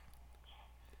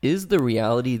Is the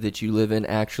reality that you live in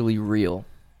actually real,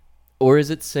 or is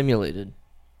it simulated?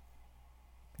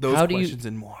 Those How do you- questions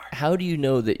and more. How do you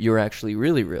know that you're actually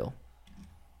really real?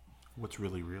 What's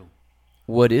really real?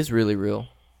 What is really real?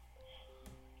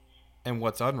 And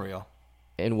what's unreal?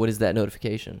 And what is that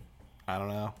notification? I don't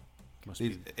know. Must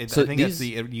be. So I think that's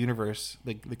these- the universe,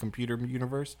 the computer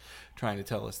universe, trying to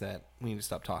tell us that we need to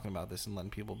stop talking about this and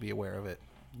letting people be aware of it.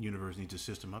 Universe needs a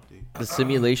system update. The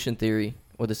simulation theory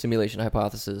or the simulation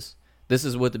hypothesis. This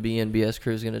is what the BNBS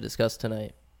crew is going to discuss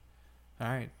tonight. All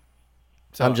right.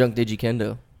 So I'm Junk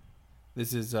Digikendo.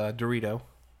 This is Dorito.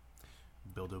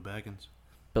 Bildo Baggins.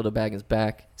 Bildo Baggins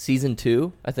back. Season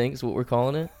 2, I think, is what we're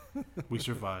calling it. We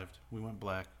survived. We went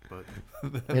black, but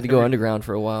We had to go underground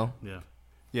for a while. yeah.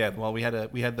 Yeah. Well, we had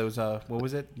those. What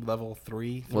was it? Level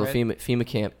 3. Well, the threat? FEMA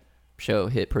camp show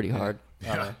hit pretty hard.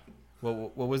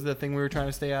 What was the thing we were trying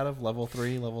to stay out of? Level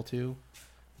 3, level 2.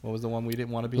 What was the one we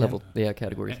didn't want to be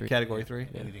Category 3. in? Category 3.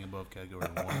 Anything above category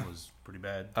 1 was pretty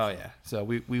bad. Oh yeah. So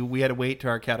we had to wait till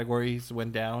our categories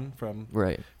went down from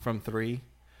Right. 3.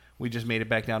 We just made it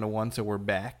back down to 1, so we're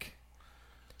back.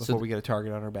 Before we get a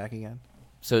target on our back again.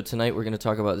 So tonight we're going to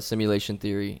talk about the simulation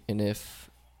theory and if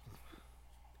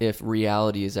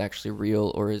reality is actually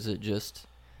real or is it just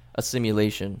a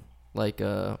simulation like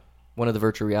one of the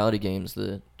virtual reality games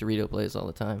that Dorito plays all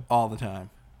the time. All the time.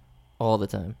 All the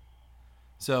time.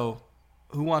 So,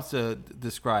 who wants to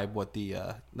describe what the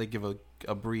give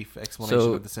a brief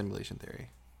explanation of the simulation theory?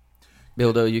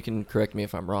 Bildo, you can correct me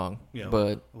if I'm wrong. Yeah,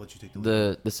 but I'll let you take the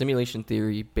lead. the simulation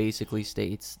theory basically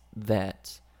states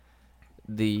that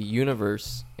the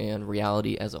universe and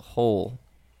reality as a whole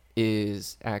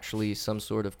is actually some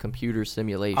sort of computer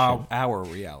simulation. Our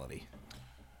reality.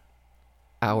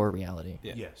 Our reality.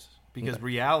 Yeah. Yes. Because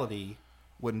reality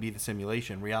wouldn't be the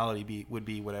simulation. Reality would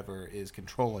be whatever is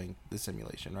controlling the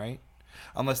simulation, right?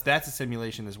 Unless that's a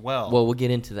simulation as well. Well, we'll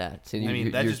get into that. So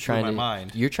that just blew my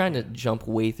mind. You're trying to jump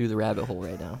way through the rabbit hole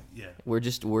right now. Yeah. We're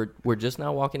just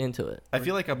now walking into it. I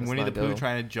feel like I'm Let's Winnie the not Pooh go.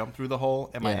 trying to jump through the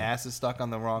hole, and my Yeah. ass is stuck on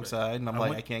the wrong side, and I'm I like,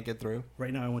 want- I can't get through.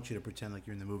 Right now, I want you to pretend like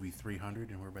you're in the movie 300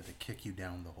 and we're about to kick you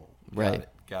down the hole. Right.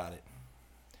 Got it.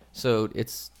 So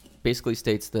it's basically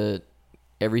states that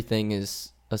everything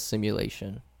is a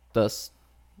simulation. Thus,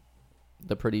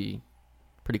 the pretty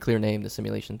clear name, the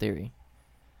simulation theory.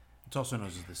 It's also known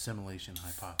as the simulation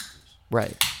hypothesis.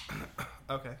 Right.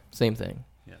 Okay. Same thing.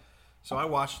 Yeah. So I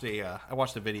watched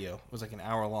a video. It was like an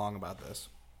hour long about this.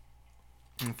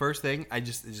 And the first thing it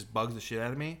just bugs the shit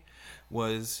out of me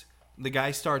was the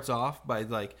guy starts off by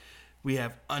like, we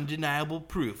have undeniable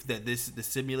proof that the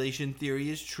simulation theory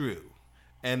is true,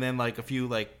 and then like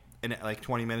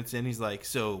 20 minutes in, he's like,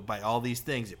 so by all these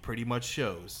things, it pretty much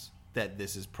shows that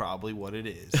this is probably what it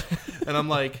is. And I'm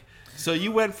like, so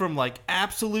you went from like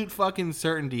absolute fucking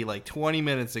certainty like 20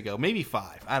 minutes ago, maybe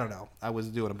 5, I don't know. I was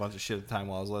doing a bunch of shit at the time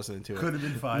while I was listening to it. Could have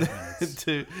been 5 minutes.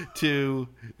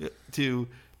 to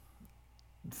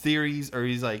theories, or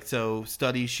he's like, so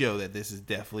studies show that this is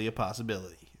definitely a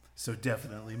possibility. So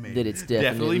definitely maybe. That it's Definitely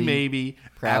definitely maybe,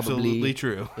 probably- absolutely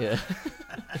true. Yeah.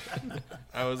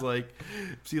 I was like,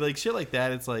 see, like shit like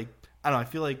that, it's like, I don't know, I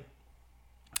feel like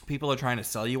people are trying to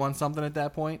sell you on something at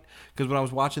that point. Because when I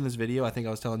was watching this video, I think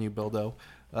I was telling you, Bildo,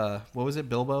 what was it?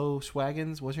 Bilbo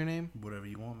Swaggins? What's your name? Whatever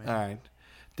you want, man. All right.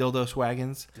 Dildo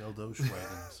Swaggins. Dildo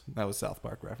Schwaggins. That was South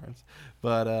Park reference.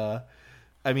 But,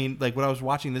 I mean, like when I was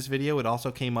watching this video, it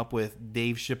also came up with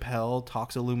Dave Chappelle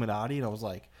talks Illuminati. And I was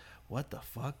like, what the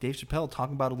fuck? Dave Chappelle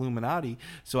talking about Illuminati.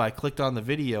 So I clicked on the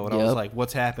video and I was Yep. like,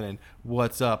 what's happening?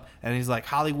 What's up? And he's like,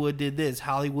 Hollywood did this,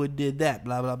 Hollywood did that,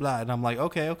 blah, blah, blah. And I'm like,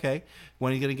 okay.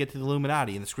 When are you going to get to the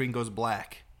Illuminati? And the screen goes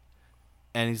black.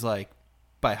 And he's like,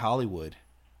 by Hollywood,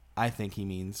 I think he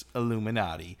means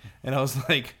Illuminati. And I was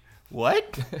like,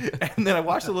 what? And then I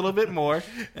watched a little bit more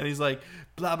and he's like,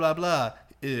 blah, blah, blah.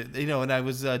 And I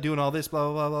was doing all this, blah,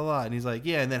 blah, blah, blah, blah. And he's like,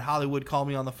 yeah. And then Hollywood called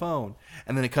me on the phone.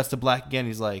 And then it cuts to black again.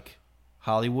 He's like,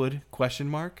 Hollywood, ?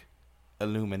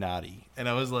 Illuminati. And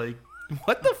I was like,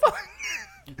 what the fuck?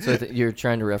 So you're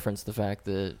trying to reference the fact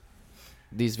that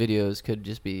these videos could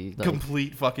just be like,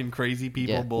 Complete fucking crazy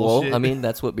people yeah. bullshit. Well, I mean,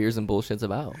 that's what Beers and Bullshit's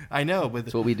about. I know, but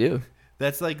That's what we do.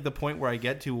 that's like the point where I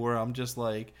get to where I'm just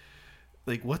like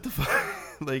what the fuck?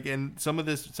 Like, and some of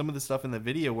the stuff in the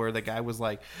video where the guy was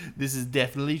like, this is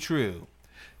definitely true.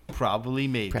 Probably,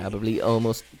 maybe. Probably,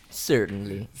 almost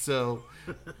certainly. So,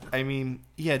 I mean,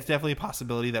 yeah, it's definitely a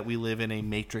possibility that we live in a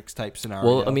Matrix type scenario.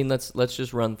 Well, I mean, let's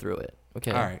just run through it.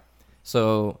 Okay. all right.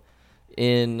 So,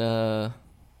 in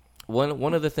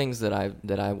one of the things that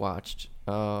I watched,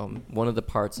 one of the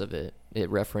parts of it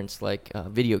referenced like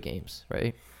video games,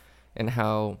 right? And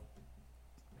how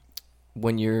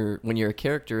when you're a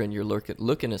character and you're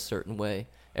looking a certain way,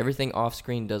 everything off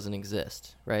screen doesn't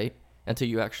exist, right? Until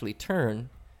you actually turn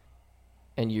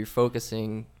and you're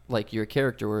focusing like your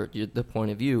character or the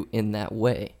point of view in that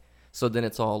way. So then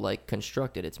it's all like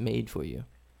constructed. It's made for you,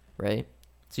 right?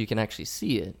 So you can actually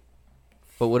see it.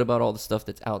 But what about all the stuff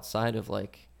that's outside of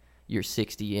like your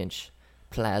 60-inch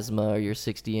plasma or your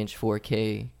 60-inch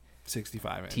 4K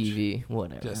 65-inch TV,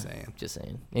 whatever. Just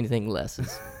saying. Anything less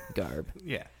is garb.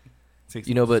 Yeah. 60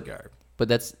 You know, inches but garb. But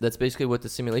that's basically what the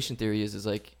simulation theory is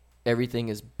like everything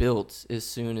is built as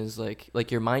soon as like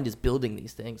your mind is building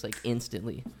these things like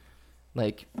instantly.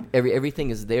 Like everything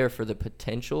is there for the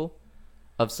potential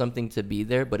of something to be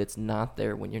there, but it's not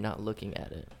there when you're not looking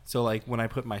at it. So like when I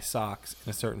put my socks in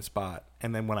a certain spot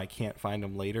and then when I can't find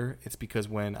them later, it's because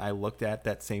when I looked at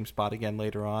that same spot again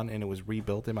later on and it was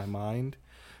rebuilt in my mind,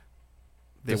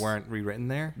 they weren't rewritten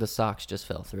there. The socks just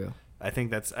fell through. I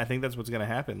think that's what's gonna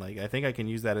happen. Like I think I can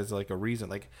use that as like a reason.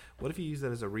 Like what if you use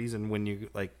that as a reason when you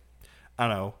like, I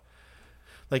don't know,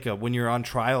 like when you're on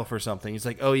trial for something. It's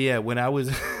like, oh yeah, when I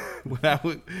was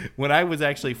when I was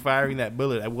actually firing that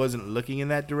bullet, I wasn't looking in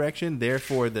that direction.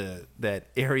 Therefore, that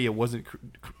area wasn't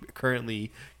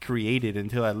currently created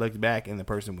until I looked back and the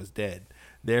person was dead.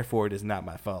 Therefore, it is not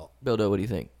my fault. Bildo, what do you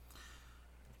think?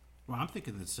 Well, I'm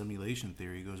thinking the simulation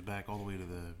theory goes back all the way to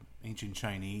the ancient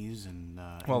Chinese and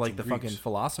Well, like ancient the Greeks. fucking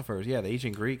philosophers, yeah, the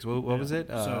ancient Greeks. What was it?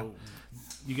 So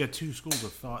you got two schools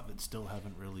of thought that still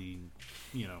haven't really,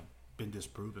 been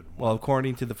disproven. Well,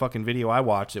 according to the fucking video I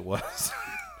watched, it was.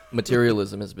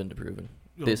 Materialism has been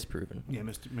disproven. Yeah,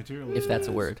 materialism. If that's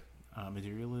a word.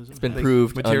 Materialism. It's been Like,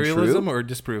 proved Materialism untrue. or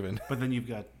disproven? But then you've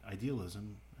got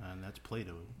idealism, and that's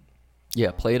Plato.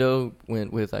 Yeah, Plato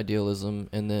went with idealism,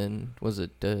 and then was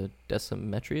it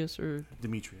Decimetrius or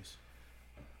Demetrius.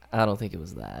 I don't think it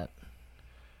was that.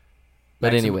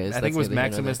 But anyways, I think it was that's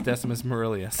neither here nor Maximus Decimus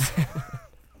Aurelius.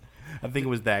 I think it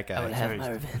was that I would guy. have my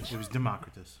revenge. It was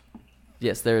Democritus.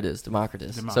 Yes, there it is,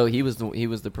 Democritus. So he was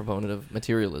the proponent of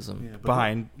materialism. Yeah, but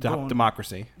Behind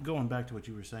democracy. Going back to what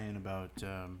you were saying about,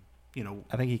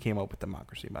 I think he came up with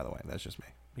democracy, by the way. That's just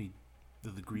me.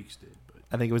 the Greeks did, but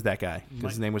I think it was that guy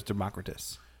because his name was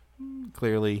Democritus.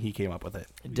 Clearly, he came up with it.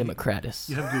 Democratus.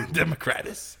 you have Google.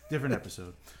 Democritus. Different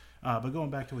episode. But going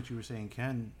back to what you were saying,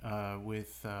 Ken,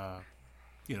 with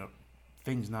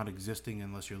things not existing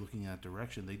unless you're looking in that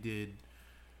direction, they did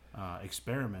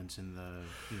experiments in the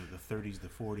 30s, the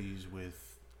 40s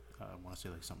with I want to say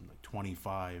like something like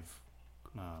 25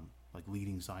 like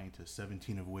leading scientists,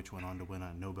 17 of which went on to win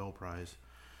a Nobel Prize,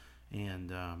 and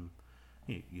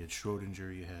you had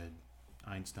Schrodinger, you had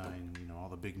Einstein, all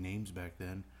the big names back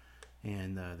then,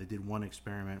 and they did one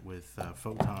experiment with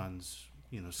photons,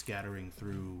 scattering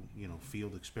through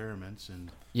field experiments,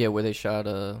 and Yeah, where they shot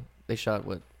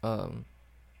what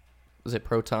was it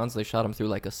protons? They shot them through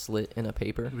like a slit in a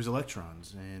paper. it was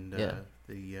electrons, and Yeah.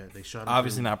 they shot 'em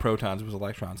Obviously through, not protons. It was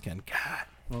electrons, Ken. God.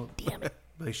 well, Damn it.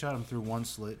 they shot them through one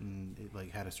slit, and it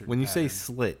like had a certain. When you say pattern.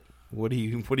 slit, what are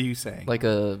you saying? Like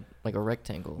a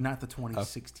rectangle. Not the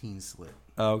 2016 slit.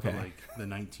 Oh, okay. But like the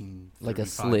 1935 Like a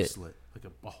slit.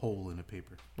 like a hole in a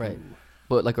paper. Right.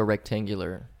 But like a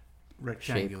rectangular.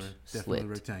 Rectangular, Shaped definitely slit.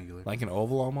 rectangular. Like an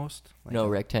oval almost? Like No, a-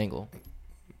 rectangle.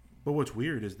 But what's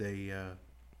weird is they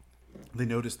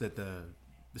noticed that the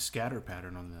scatter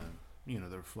pattern on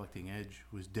the reflecting edge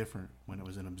was different when it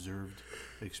was an observed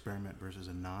experiment versus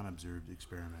a non-observed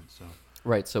experiment. So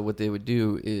Right, so what they would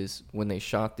do is when they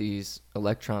shot these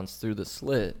electrons through the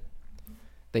slit,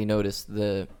 they noticed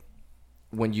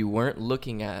when you weren't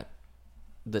looking at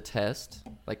the test,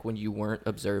 like when you weren't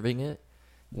observing it,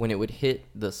 when it would hit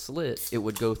the slit, it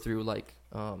would go through like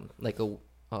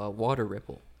a water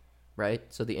ripple, right?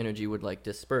 So the energy would like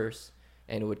disperse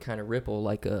and it would kind of ripple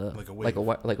like a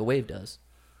wave does.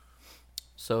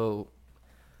 So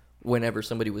whenever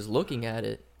somebody was looking at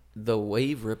it, the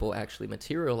wave ripple actually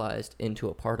materialized into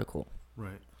a particle.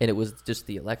 right. And it was just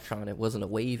the electron. It wasn't a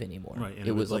wave anymore. Right, and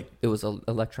It was like it was an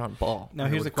electron ball. Now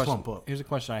And it here's a would question. clump up. Here's a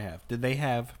question I have. Did they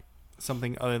have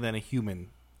something other than a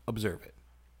human observe it?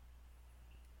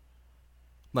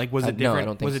 Like was it No, I different?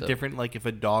 don't think was it so. different like if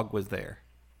a dog was there?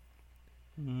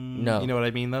 No, You know what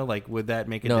I mean though? Like would that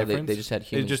make a No, difference? they just had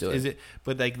humans do it. Is it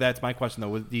but like that's my question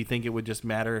though. Do you think it would just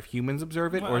matter if humans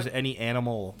observe it or is it any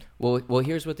animal? Well,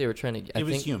 here's what they were trying to. It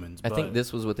was humans, I think but-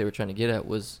 this was what they were trying to get at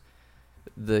was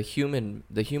the human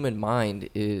mind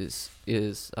is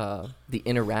the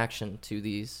interaction to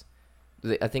these.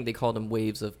 I think they called them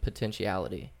waves of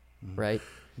potentiality, right?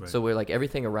 Right. So where like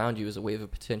everything around you is a wave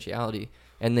of potentiality,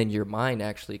 and then your mind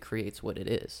actually creates what it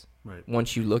is. Right.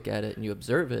 Once you look at it and you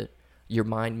observe it, your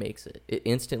mind makes it. It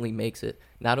instantly makes it.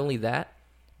 Not only that,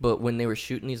 But when they were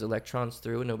shooting these electrons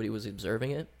through and nobody was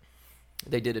observing it,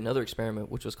 they did another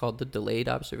experiment, which was called the delayed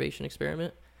observation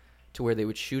experiment, to where they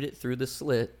would shoot it through the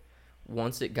slit.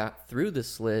 Once it got through the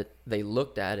slit, they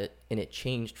looked at it, and it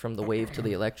changed from the wave to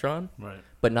the electron. Right.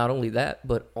 But not only that,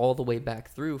 but all the way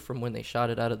back through from when they shot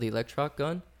it out of the electron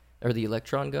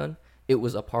gun, it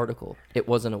was a particle. It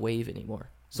wasn't a wave anymore.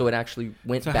 So it actually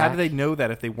went So back. how do they know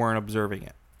that if they weren't observing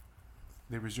it?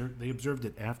 They observed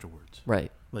it afterwards.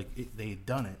 Right. Like they had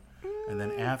done it, and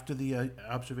then after the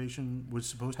observation was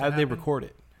supposed to How did they happen, record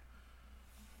it?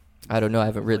 I don't know. I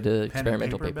haven't read Like the pen and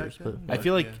experimental paper back papers. But then? I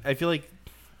feel like Yeah. I feel like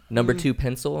number 2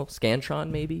 pencil,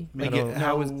 Scantron maybe? I Like don't it- know.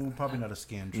 how no, is- probably not a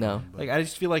scan. No. but like I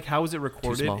just feel like how was it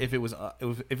recorded small. if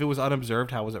it was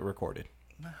unobserved? How was it recorded?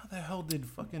 how the hell did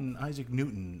fucking Isaac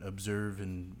Newton observe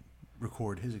and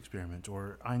record his experiments,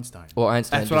 or Einstein? Well,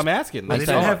 Einstein. That's what I'm asking. They Like,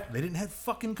 didn't, Einstein- have, they didn't have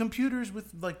fucking computers with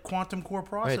like quantum core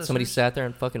processors. Right. Somebody sat there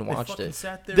and fucking They watched fucking it.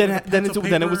 sat there then with a then pencil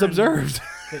then it was paper and- observed.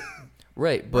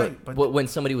 Right, but, Right, but- but when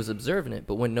somebody was observing it,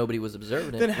 but when nobody was observing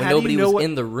it, Then when how do you nobody know was what-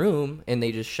 in the room and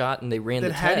they just shot and they ran Then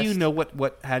the how test. do you know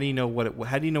what how do you know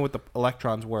what the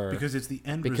electrons were? because it's the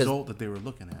end Because- result that they were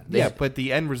looking at. yeah, but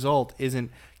the end result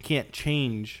can't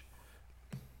change.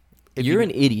 if You're you-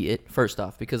 an idiot, first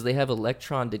off, because they have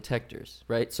electron detectors,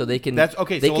 right? So they can That's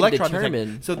okay. They So can electron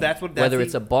determine so that's what whether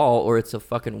it's a ball or it's a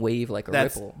fucking wave like a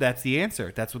ripple. that's the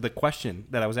answer. That's what the question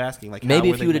that I was asking. Like Maybe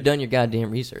how if were you would they- have done your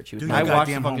goddamn research, you would Do know. I your watched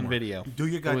the goddamn fucking homework. video. Do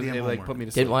your goddamn it homework. put me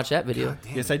to sleep. Didn't watch that video. God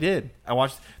damn Yes, it. I did. I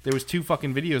watched. There was 2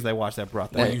 fucking videos I watched that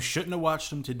brought that. Well, Yeah. you shouldn't have watched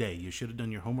them today. You should have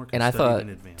done your homework And I studied thought, in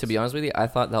advance. to be honest with you, I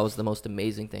thought that was the most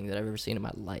amazing thing that I've ever seen in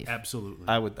my life. Absolutely.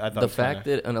 I thought The fact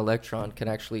that an electron can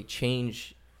actually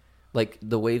change, like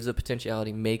the waves of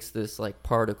potentiality makes this like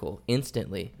particle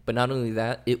instantly. But not only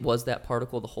that, it was that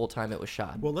particle the whole time it was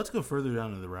shot. Well, let's go further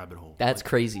down into the rabbit hole. That's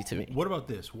crazy to me. What about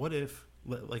this? What if,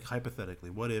 like hypothetically,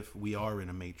 what if we are in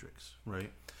a matrix,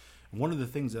 right? One of the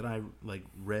things that I like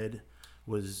read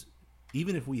was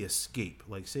even if we escape,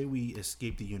 like say we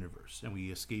escape the universe and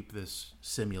we escape this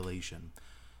simulation,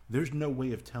 there's no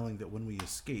way of telling that when we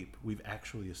escape, we've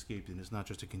actually escaped, and it's not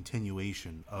just a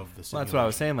continuation of the simulation. Well, that's what I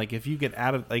was saying. Like if you get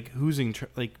out of like who's in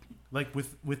like Like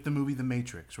with the movie The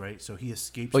Matrix, right? So he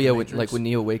escapes. Oh the yeah, Matrix. like when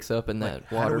Neo wakes up in Like, that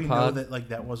how water do we know pod. that like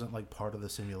that wasn't like part of the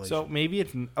simulation? so maybe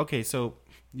it's okay. So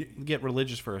you get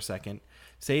religious for a second.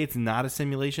 Say it's not a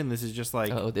simulation. This is just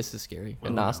like Oh, this is scary. A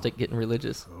Gnostic getting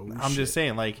religious. Oh, I'm shit. just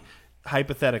saying like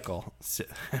hypothetical.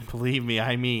 Believe me,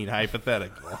 I mean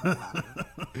hypothetical.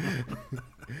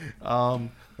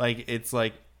 Like it's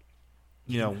like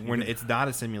when it's not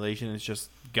a simulation, it's just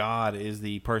God is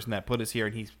the person that put us here,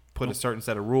 and He's put a certain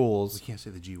set of We rules. can't say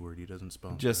the G word. He doesn't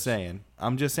spell. Just saying.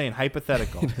 I'm just saying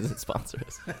hypothetical. He doesn't sponsor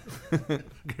us.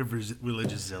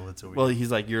 Religious zealots over Well, here.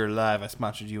 he's like, you're alive. I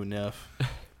sponsored you enough.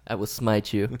 I will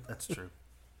smite you. That's true.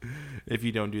 If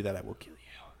you don't do that, I will kill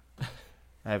you.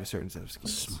 I have a certain set of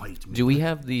skills. Smite me. Do we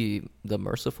have the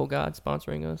merciful God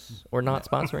sponsoring us or not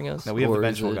sponsoring us? No, we have the Or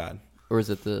is vengeful it- God. Or is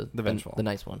it the vengeful. the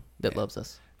nice one that Yeah. loves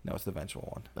us? No, it's the vengeful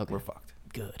one. Okay. We're fucked.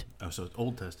 Good. Oh, so it's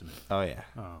Old Testament. Oh yeah.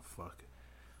 Oh fuck.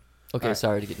 Okay, Alright.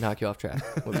 sorry to knock you off track.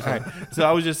 What were you All saying? right. So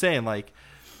I was just saying, like,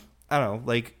 I don't know,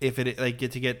 like if it like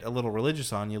get a little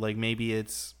religious on you, like maybe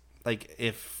it's like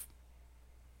if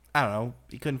I don't know,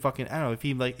 he couldn't fucking I don't know if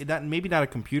he like not maybe not a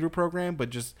computer program, but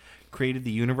just created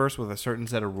the universe with a certain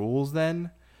set of rules.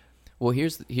 Then Well,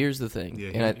 here's the thing, Yeah,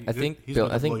 and he- I think he's Bill,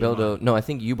 gonna I think blow your Bildo. mind. No, I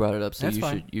think you brought it up, so That's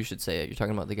fine. you should say it. You're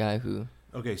talking about the guy who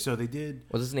Okay, so they did.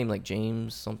 was his name like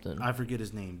James something. I forget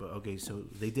his name, but okay, so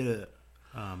they did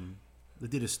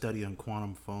a study on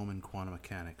quantum foam and quantum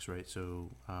mechanics, right? So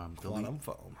quantum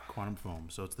foam. quantum foam.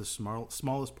 So it's the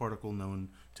smallest particle known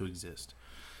to exist.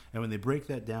 And when they break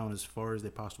that down as far as they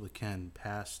possibly can,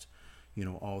 past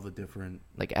all the different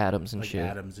Like atoms and like shit.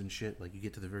 atoms and shit, like you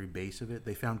get to the very base of it,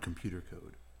 they found computer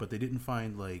code, but they didn't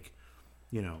find like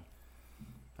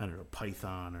I don't know,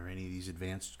 Python or any of these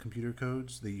advanced computer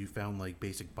codes. You found like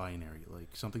basic binary, like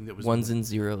something that was Ones and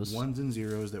zeros. ones and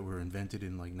zeros that were invented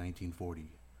in like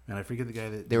 1940. And I forget the guy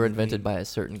that They were did the invented name. by a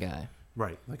certain guy.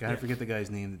 Right. Like I forget the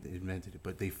guy's name that invented it,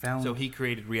 but they found So he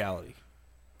created reality.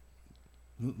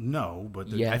 no, but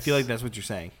Yeah. I Yes. feel like that's what you're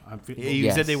saying. You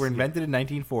Yes. said they were invented in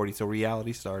 1940, so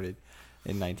reality started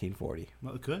in 1940.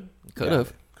 Well, it could Could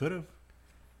have.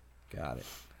 Got it.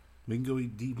 We can go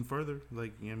even further.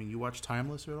 Like I mean, you watch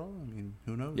Timeless at all? I mean,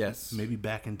 who knows? Yes. Maybe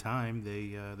back in time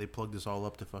they plugged us all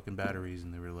up to fucking batteries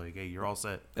and they were like, "Hey, you're all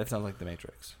set." That sounds like the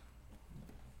Matrix.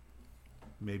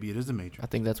 Maybe it is the Matrix. I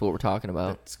think that's what we're talking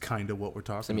about. That's kind of what we're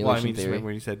talking Simulation Well, I mean, theory.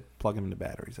 when you said plug them into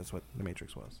batteries, that's what the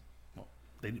Matrix was. about.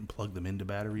 They didn't plug them into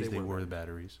batteries. They They were were the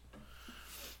batteries.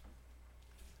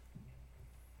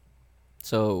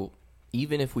 So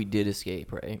even if we did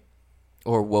escape, right,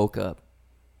 or woke up.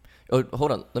 Oh, hold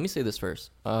on. Let me say this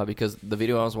first, because the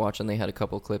video I was watching, they had a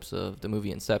couple clips of the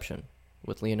movie Inception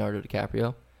with Leonardo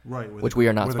DiCaprio, Right. which we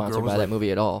are not sponsored by that movie.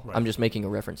 movie at all. Right. I'm just making a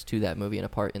reference to that movie and a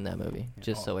part in that movie,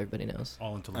 just all- so everybody knows.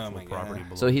 All intellectual Oh my property God.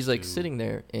 belongs So he's like to- sitting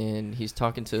there and he's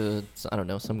talking to, I don't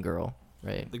know, some girl,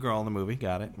 right? The girl in the movie,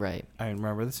 got it. Right. I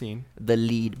remember the scene. The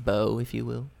lead beau, if you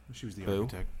will. She was the Boo.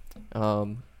 architect.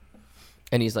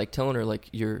 And he's like telling her like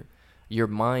your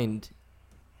mind,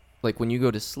 like when you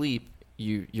go to sleep,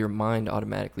 your mind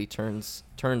automatically turns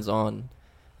on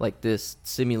like this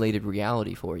simulated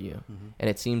reality for you, and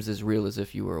it seems as real as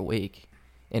if you were awake,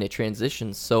 and it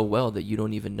transitions so well that you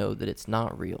don't even know that it's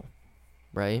not real,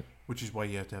 right? Which is why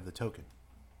you have to have the token.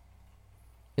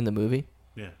 In the movie,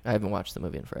 Yeah. I haven't watched the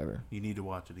movie in forever. You need to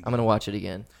watch it again. I'm gonna watch it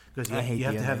again. Because I hate you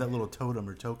have the to have ending. that little totem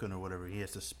or token or whatever. He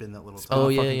has to spin that little Spin Oh,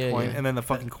 the yeah, fucking yeah, coin, yeah. and then the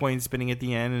fucking coin spinning at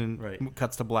the end and Right.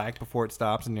 cuts to black before it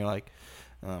stops, and you're like,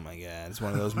 oh my god, it's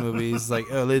one of those movies like,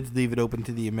 oh, let's leave it open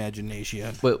to the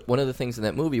imagination. But one of the things in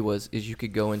that movie is you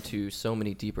could go into so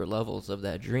many deeper levels of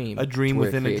that dream. A dream to where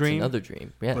it within a creates dream? Another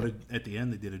dream. Yeah. But at the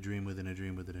end, they did a dream within a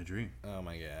dream within a dream. Oh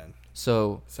my god,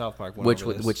 So South Park went which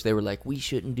over this. which they were like, we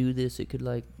shouldn't do this. It could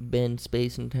like bend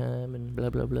space and time and blah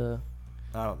blah blah.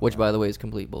 I don't Which, know. by the way, is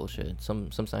complete bullshit.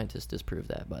 Some scientists disprove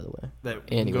that, by the way. that you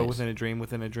can go anyways. within a dream,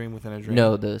 within a dream, within a dream.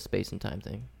 No, the space and time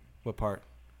thing. What part?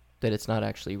 That it's not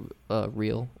actually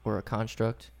real or a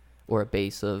construct or a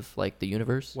base of like the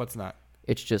universe. What's not?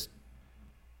 It's just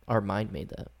our mind made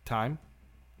that. Time.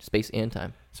 Space and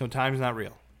time. So time's not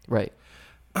real. Right.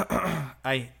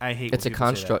 I hate. It's a when people say that.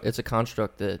 construct. It's a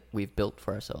construct that we've built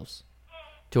for ourselves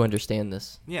to understand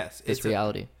this Yes, this it's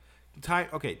reality. time.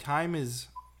 Okay, time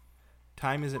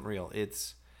isn't real.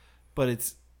 But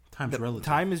it's Time's relative.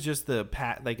 Time is just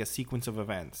like a sequence of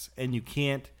events, and you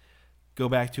can't go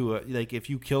back to like if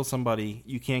you kill somebody,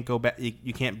 you can't go back.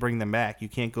 You can't bring them back. You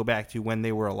can't go back to when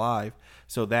they were alive.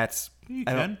 So that's You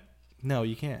I don't- can. No,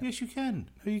 you can't. Yes, you can.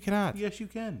 No, you cannot. Yes, you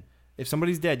can. If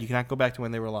somebody's dead, you cannot go back to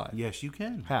when they were alive. Yes, you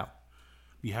can. How?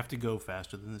 You have to go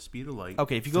faster than the speed of light.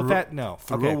 Okay, if you go through- fast, no.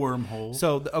 Through Okay. a wormhole.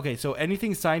 So so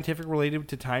anything scientific related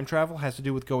to time travel has to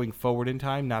do with going forward in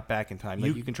time, not back in time. Like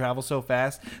You- you can travel so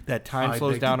fast that time I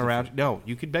slows beg to down differ. around. No,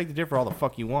 you can beg to differ all the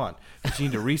fuck you want, but you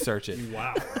need to research it.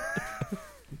 wow.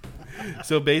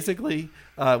 So basically,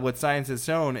 what science has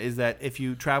shown is that if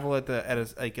you travel at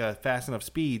a fast enough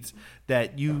speeds,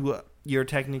 that you're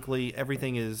technically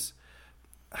everything is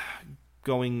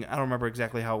going. I don't remember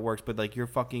exactly how it works, but like you're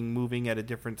fucking moving at a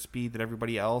different speed than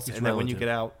everybody else, It's and then when you relative. get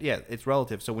out, yeah, it's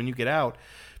relative. So when you get out,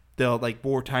 they'll like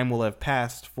more time will have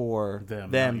passed for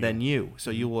Them, them not than you. you. So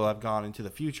you will have gone into the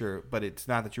future, but it's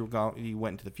not that you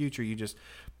went into the future. You just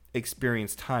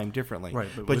experienced time differently. Right,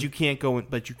 but with- you can't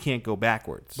go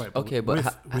backwards. Right, Okay, but with,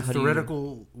 how do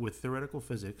you- theoretical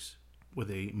physics,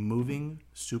 with a moving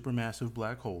supermassive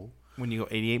black hole, When you go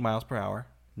 88 miles per hour.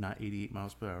 not 88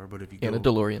 miles per hour, but if you And a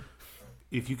go, DeLorean.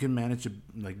 if you can manage to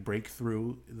like break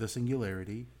through the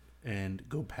singularity and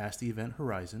go past the event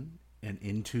horizon and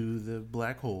into the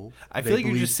black hole, I they feel like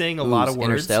you're believe- just saying a lot of Ooh, words.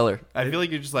 Interstellar. I feel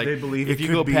like you're just like They believe if it you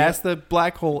could go be past the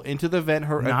black hole into the event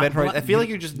Not horizon. bla- I feel like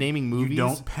you're just naming movies. You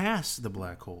don't pass the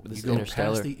black hole. This You is go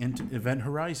Interstellar. past the event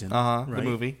horizon. The right?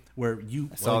 movie. Where you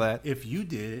I saw that. If you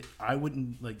did it, I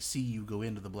wouldn't like see you go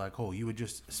into the black hole. You would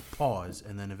just pause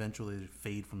and then eventually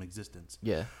fade from existence.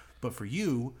 Yeah. But for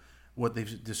you, what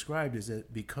they've described is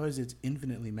that because it's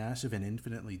infinitely massive and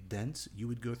infinitely dense, you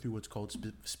would go through what's called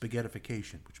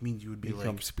spaghettification, which means you would be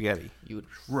Become like spaghetti. You would.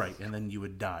 right, and then you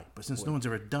would die. But since no one's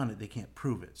ever done it, they can't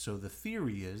prove it. So the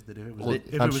theory is that if it was, Well,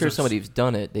 if it I'm was sure a- somebody's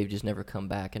done it. They've just never come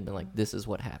back and been like, "This is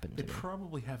what happened." They To me.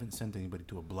 probably haven't sent anybody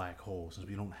to a black hole since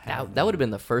we don't have. That would have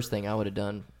been the first thing I would have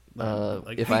done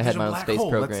Like, if hey, I had there's a my own black space hole.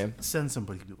 Let's program. send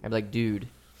somebody to. I'd be like, "Dude,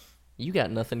 you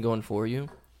got nothing going for you,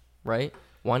 right?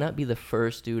 Why not be the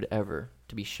first dude ever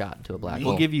to be shot into a black We'll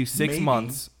hole?" give you 6 Maybe-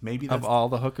 months maybe of that's- all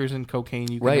the hookers and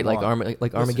cocaine you can Right, like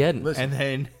want. Armageddon. listen. And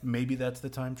then Maybe that's the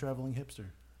time traveling hipster.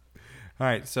 all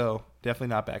right, so definitely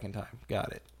not back in time.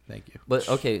 Got it. Thank you. But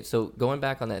okay, so going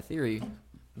back on that theory,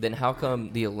 then how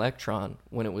come the electron,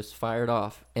 when it was fired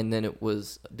off, and then it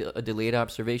was a delayed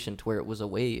observation to where it was a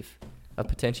wave, a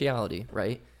potentiality,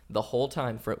 right? The whole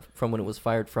time from when it was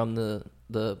fired from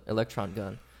the electron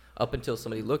gun up until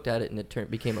somebody looked at it and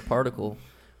it became a particle.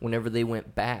 Whenever they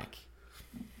went back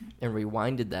and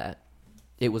rewinded that,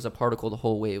 it was a particle the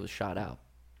whole way it was shot out.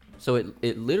 So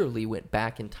it literally went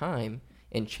back in time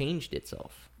and changed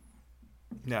itself.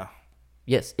 No.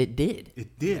 Yes, it did.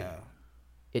 It did. Yeah.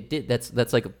 It did. That's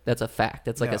a fact.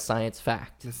 That's like Yeah. a science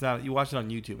fact. It's not. You watch it on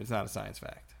YouTube. It's not a science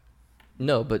fact.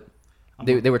 No, but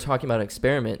They were talking about an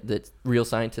experiment that real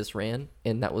scientists ran,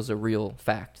 and that was a real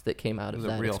fact that came out It of was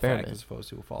a that real experiment. fact as opposed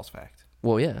to a false fact.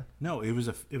 Well, yeah. No, it was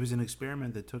an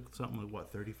experiment that took something like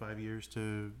what 35 years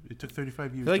to. It took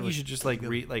 35 years. I feel like to, you should just like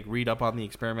read up on the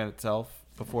experiment itself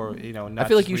before Not I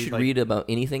feel like just you should like, read about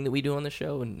anything that we do on the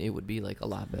show, and it would be like a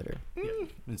lot better.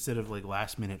 instead of like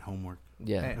last minute homework.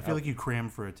 Yeah. Hey. I feel like you cram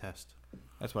for a test.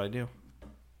 That's what I do.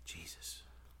 Jesus.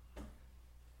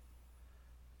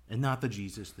 And not the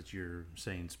Jesus that you're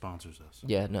saying sponsors us.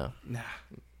 Yeah, no. Nah,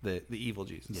 the evil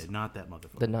Jesus. Yeah, not that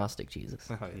motherfucker. The Gnostic Jesus.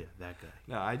 Oh, yeah. Yeah, that guy.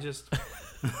 No, I just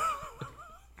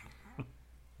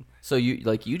So you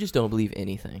just don't believe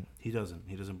anything. He doesn't.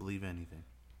 He doesn't believe anything.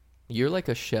 You're like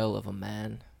a shell of a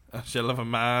man. a shell of a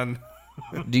man.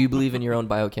 Do you believe in your own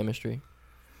biochemistry?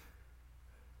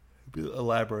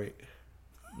 Elaborate.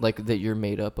 Like that you're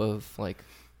made up of like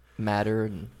matter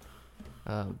and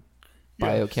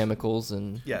biochemicals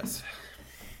and Yes.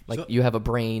 like So- you have a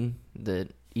brain that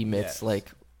emits Yes.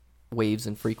 like waves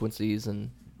and frequencies,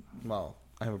 and Well,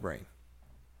 I have a brain.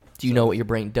 do you know what your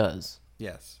brain does?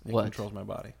 Yes. It What? controls my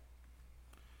body.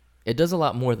 It does a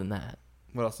lot more than that.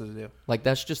 What else does it do? Like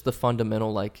that's just the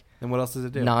fundamental like And what else does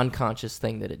it do? non-conscious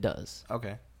thing that it does.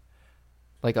 Okay.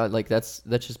 Like that's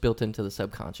just built into the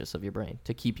subconscious of your brain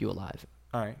to keep you alive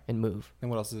All right. and move. And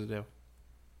what else does it do?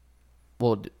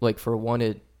 Well, like for one,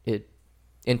 it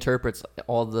interprets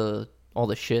all the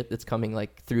shit that's coming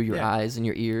like through your Yeah. eyes and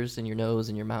your ears and your nose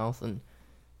and your mouth, and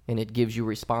it gives you a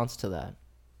response to that.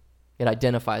 It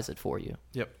identifies it for you.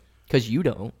 Yep. Because you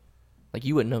don't. Like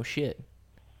you wouldn't know shit.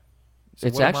 So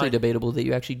It's what am actually I? debatable that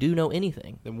you actually do know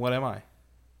anything. Then what am I?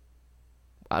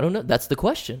 I don't know. That's the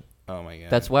question. Oh my god.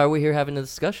 That's why we're here having a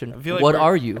discussion. I feel like What we're-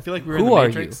 are you? I feel like we're Who in the are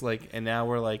Matrix, you? like, and now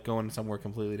we're like going somewhere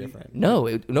completely different. No,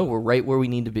 we're right where we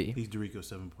need to be. He's Dorico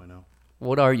 7.0.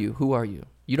 What are you? Who are you?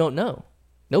 You don't know.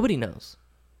 Nobody knows.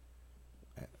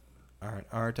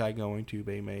 Aren't I going to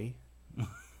be me?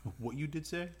 What you did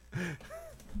say?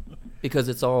 Because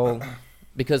it's all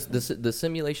because the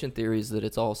simulation theory is that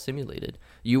it's all simulated.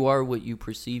 You are what you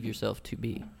perceive yourself to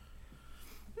be.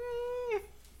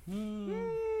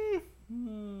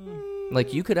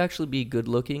 Like you could actually be good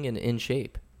looking and in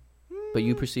shape, but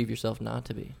you perceive yourself not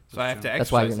to be. So I have to exercise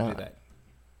That's why you're to not. do that.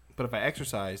 But if I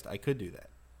exercised, I could do that.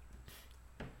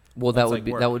 Well, That's that would like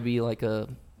be work. that would be like a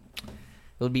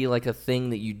it would be like a thing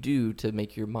that you do to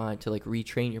make your mind to like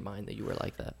retrain your mind that you were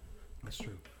like that. That's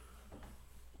true.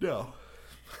 No.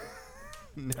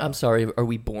 I'm sorry, are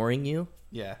we boring you?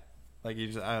 Yeah. Like you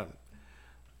just I don't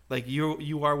like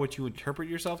you are what you interpret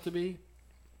yourself to be.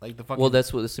 Like the fucking Well,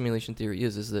 that's what the simulation theory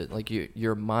is that like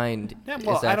your mind Yeah,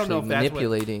 well, is I don't know actually if that's what-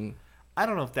 manipulating I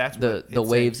don't know if that's the what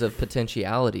waves of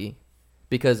potentiality,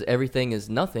 because everything is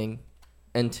nothing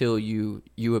until you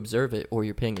observe it or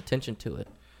you're paying attention to it.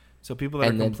 So people that are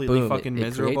and then completely boom, fucking it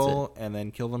creates miserable and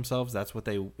then kill themselves, that's what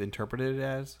they interpreted it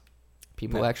as?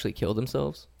 People No. actually kill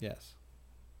themselves. Yes.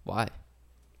 Why?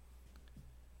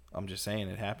 I'm just saying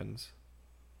it happens.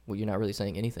 Well, you're not really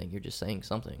saying anything. You're just saying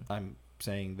something. I'm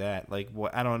saying that. Like,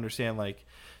 what I don't understand. Like,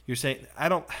 you're saying I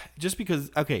don't just because.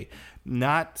 Okay,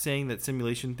 not saying that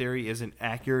simulation theory isn't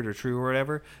accurate or true or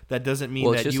whatever. That doesn't mean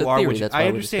Well, it's that just you a are theory, what you. that's why I we're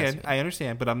understand. discussing it. I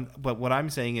understand. But what I'm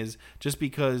saying is just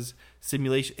because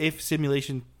if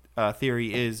simulation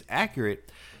theory is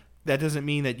accurate, that doesn't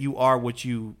mean that you are what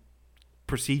you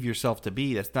perceive yourself to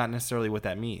be. That's not necessarily what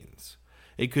that means.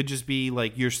 It could just be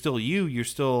like you're still you. You're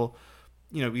still.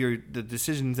 You're the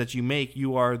decisions that you make.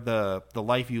 You are the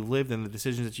life you've lived and the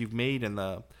decisions that you've made and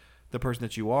the person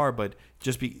that you are. But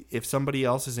if somebody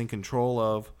else is in control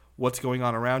of what's going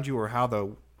on around you or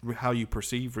how you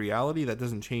perceive reality, that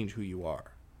doesn't change who you are.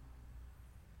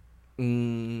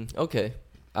 Okay,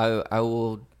 I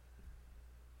will.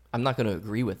 I'm not going to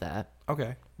agree with that,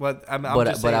 Okay, but I'm but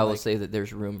just saying, I will like, say that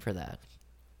there's room for that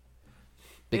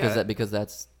Yeah. because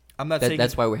that's I'm not saying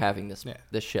that's why we're having this Yeah.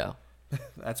 this show.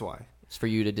 that's why. It's for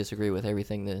you to disagree with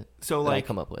everything that So that I like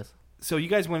come up with. so you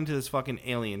guys went into this fucking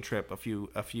alien trip a few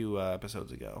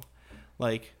episodes ago,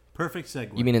 like. Perfect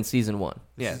segue. You mean in season 1?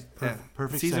 Yeah, is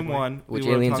perfect Season segue. 1, Which we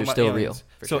were aliens talking are about still aliens.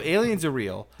 real, for So sure. aliens are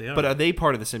real, They are. but are they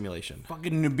part of the simulation?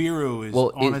 Fucking Nibiru is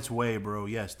Well, on it- its way, bro.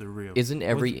 Yes, they're real. Isn't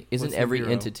every What's every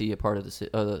Nibiru? entity a part of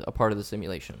the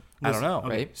simulation? I don't know. Okay,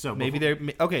 right? So Maybe before,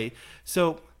 they're okay.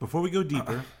 So before we go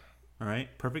deeper, all right,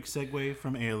 perfect segue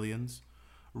from aliens.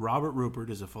 Robert Rupert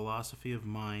is a philosophy of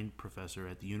mind professor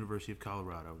at the University of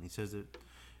Colorado, and he says that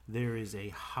there is a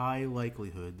high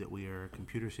likelihood that we are a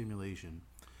computer simulation.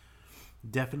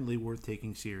 Definitely worth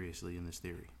taking seriously in this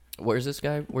theory. Where's this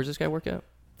guy work at?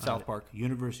 South Park.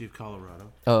 University of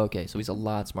Colorado. Oh, okay. So he's a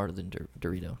lot smarter than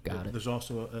Dorito. Got it. There's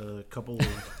also a couple of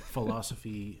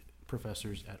philosophy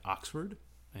professors at Oxford.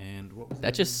 And what was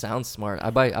That just sounds smart. I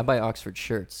buy Oxford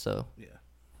shirts, so yeah.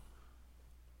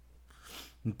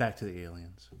 And back to the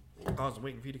aliens. I was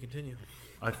waiting for you to continue.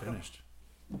 I finished.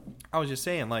 I was just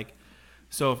saying, like,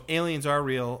 so if aliens are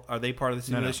real, are they part of the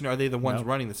simulation? Or are they the ones Nope.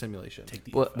 running the simulation? Take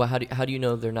the well, how do you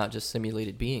know they're not just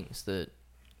simulated beings that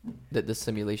the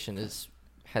simulation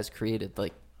has created,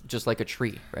 like just like a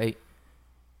tree, right?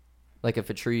 Like if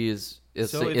a tree is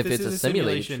So if this it's is a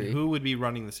simulated simulation, tree. who would be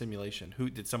running the simulation? Who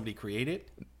did somebody create it?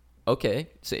 Okay,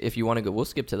 so if you want to go, we'll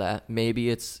skip to that. Maybe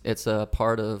it's a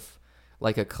part of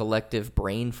like a collective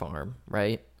brain farm,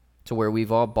 right? To where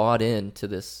we've all bought into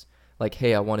this, like,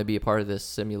 hey, I want to be a part of this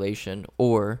simulation,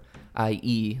 or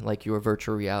i.e., like your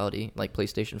virtual reality, like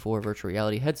PlayStation 4 virtual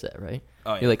reality headset, right?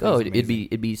 Oh, yeah, You're like, that's oh, amazing.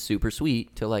 it'd be super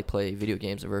sweet to like play video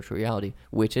games in virtual reality,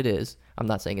 which it is. I'm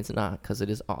not saying it's not, because it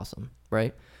is awesome,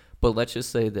 right? But let's just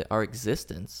say that our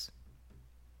existence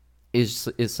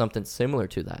is something similar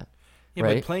to that. Yeah,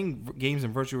 right? but playing games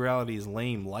in virtual reality is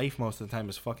lame. Life most of the time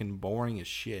is fucking boring as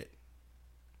shit.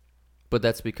 But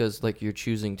that's because like you're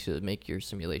choosing to make your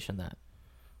simulation that.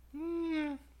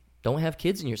 Don't have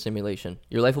kids in your simulation.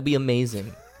 Your life will be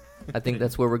amazing. I think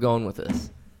that's where we're going with this.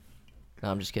 No,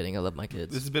 I'm just kidding. I love my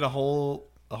kids. This has been a whole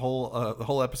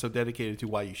episode dedicated to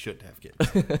why you shouldn't have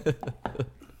kids.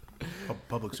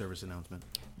 public service announcement.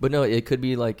 But no, it could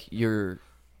be like you're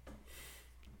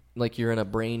in a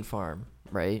brain farm,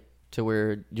 right? To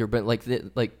where you're like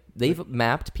they've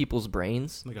mapped people's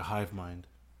brains. Like a hive mind.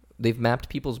 They've mapped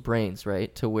people's brains,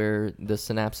 right? To where the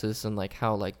synapses and like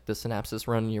how like the synapses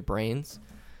run in your brains.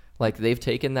 Like they've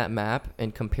taken that map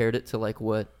and compared it to like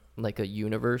what like a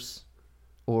universe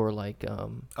or like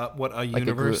What a like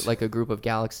universe? a group of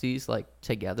galaxies like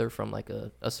together from like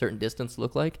a certain distance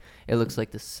look like. It looks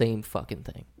like the same fucking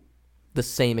thing. The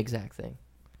same exact thing.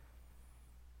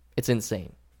 It's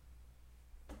insane.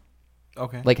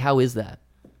 Okay. Like how is that?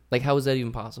 Like how is that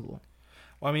even possible?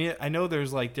 Well, I mean, I know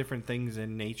there's like different things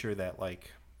in nature that like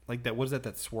that. What is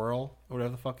that swirl or whatever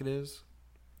the fuck it is?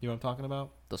 You know what I'm talking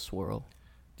about? The swirl.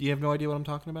 Do you have no idea what I'm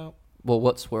talking about? Well,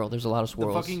 what swirl? There's a lot of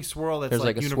swirls. The fucking swirl that's There's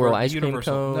like, like a swirl ice cream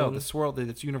universal. No, cone. the swirl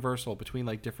that's universal between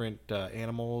like different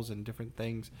animals and different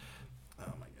things.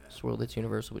 Oh my god. Swirl that's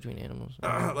universal between animals.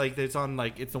 Like it's on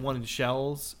like it's the one in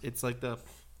shells. It's like the.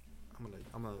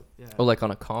 I'm gonna yeah. Oh, like on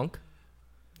a conch?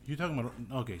 You're talking about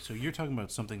okay, so you're talking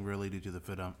about something related to the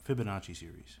Fibonacci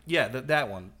series. Yeah, that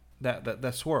one.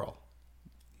 That swirl.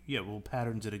 Yeah, well,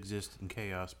 patterns that exist in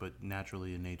chaos, but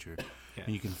naturally in nature, Yeah.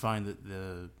 and you can find that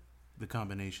the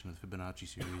combination of the Fibonacci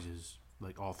series is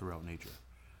like all throughout nature,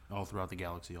 all throughout the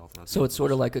galaxy, all throughout. So it's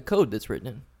sort of like a code that's written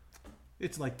in.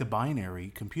 It's like the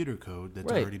binary computer code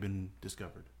that's Right. already been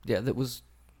discovered. Yeah, that was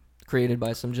created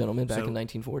by some gentleman back So- in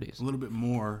 1940s. A little bit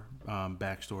more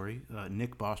backstory.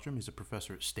 Nick Bostrom, he's a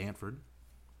professor at Stanford,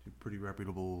 a pretty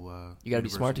reputable. You got to be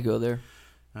smart to go there.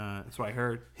 That's what I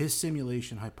heard. His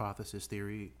simulation hypothesis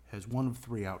theory has one of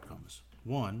three outcomes.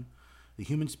 One, the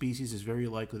human species is very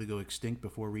likely to go extinct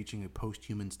before reaching a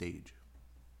post-human stage.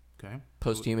 Okay?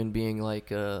 Post-human being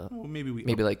like Well,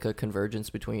 maybe like a convergence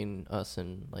between us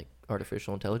and like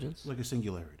artificial intelligence. like a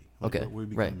singularity. Like Okay, we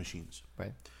become right. machines.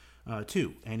 Right.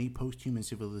 Two, any post-human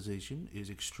civilization is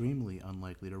extremely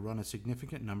unlikely to run a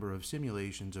significant number of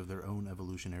simulations of their own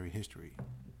evolutionary history.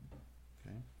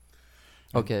 Okay?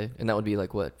 Okay, and that would be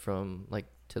like what, from like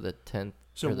to the 10th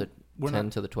So or the we're 10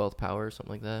 not- to the 12th power or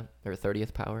something like that, or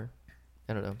 30th power.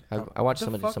 I don't know. Oh, I watched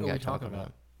what the fuck some are guy we talking talking about.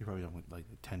 about? You're probably talking like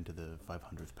 10 to the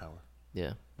 500th power.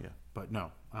 Yeah. Yeah, but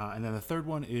no. And then the third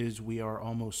one is we are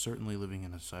almost certainly living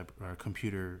in a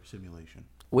computer simulation.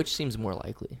 Which seems more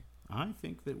likely. I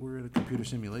think that we're in a computer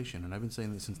simulation, and I've been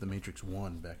saying this since The Matrix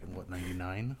 1 back in,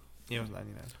 99? Yeah, it was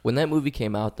 99. When that movie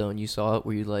came out though and you saw it,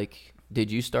 were you like,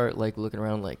 did you start like looking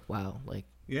around like, wow, like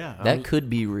Yeah. that could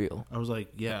be real? I was like,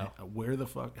 yeah, where the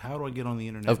fuck, how do I get on the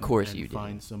internet Of course and you did.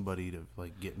 find somebody to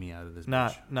like get me out of this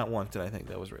bitch? Not once did I think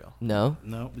that was real. No?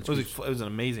 No, It was an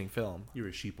amazing film you're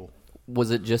a sheeple.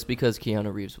 Was it just because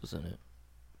Keanu Reeves was in it?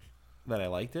 that I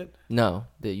liked it. No,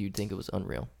 that you'd think it was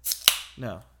unreal.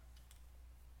 No.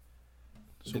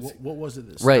 So It's- what was it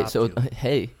that Right. stopped So you?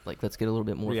 hey, like let's get a little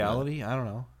bit more from that. Reality? I don't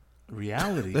know.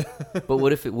 Reality? But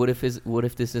what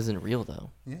if this isn't real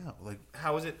though? Yeah, like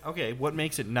How is it? Okay, what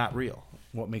makes it not real?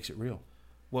 what makes it real?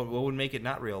 What would make it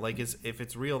not real? Like, if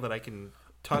it's real that I can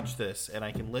touch this and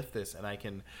I can lift this and I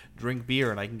can drink beer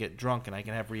and I can get drunk and I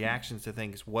can have reactions to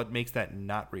things, what makes that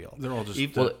not real? They're all just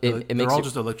Even- Well, it they're makes all it-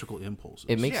 just electrical impulses.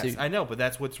 It makes yes, it I know, but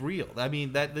that's what's real. I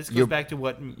mean, that this goes Your- back to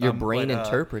what your brain what,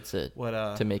 interprets it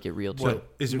what to make it real too.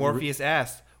 what is it Morpheus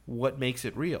asked. What makes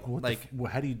it real? what like,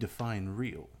 how do you define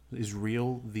real? Is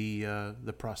real the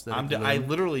prosthetic limb? I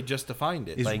literally just defined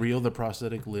it. Is Like, real the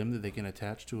prosthetic limb that they can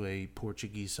attach to a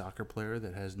Portuguese soccer player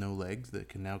that has no legs that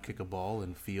can now kick a ball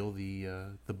and feel the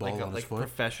ball like a on his foot?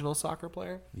 professional soccer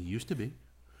player? He used to be.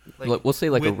 Like, We'll say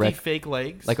like a with rec, the fake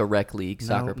legs? like a rec league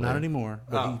soccer player. Not anymore.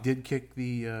 But Oh. he did kick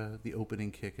the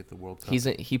opening kick at the World Cup.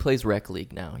 He plays rec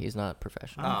league now. He's not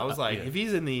professional. I was like, yeah. if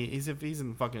he's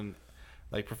in fucking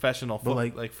like professional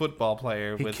But, like football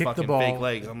player he with kicked fucking the ball fake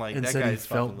legs, I'm like, and that said guy's he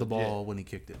felt fucking the legit. ball when he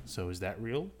kicked it. So is that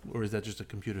real, or is that just a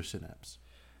computer synapse?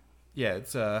 Yeah,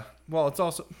 it's well, it's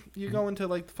also you go into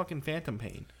like fucking phantom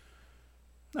pain.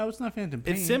 No, it's not phantom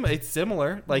pain. It's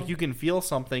similar. Like you can feel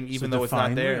something even So though it's not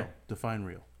define there. Real. Define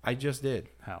real. I just did.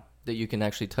 How? That you can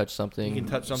actually touch something. You can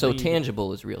touch So something, you can-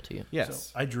 tangible is real to you.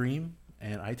 Yes. So I dream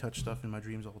and I touch stuff in my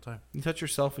dreams all the time. You touch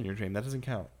yourself in your dream. That doesn't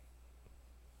count.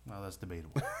 Well, that's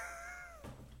debatable.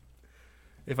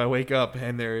 If I wake up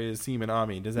and there is semen on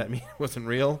me, does that mean it wasn't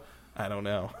real? I don't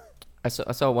know. I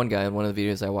saw one guy in one of the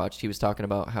videos I watched. He was talking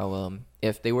about how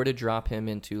if they were to drop him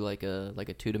into like a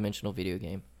 2-dimensional video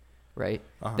game, right?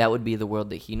 Uh-huh. That would be the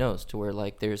world that he knows, to where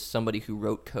like there's somebody who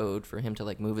wrote code for him to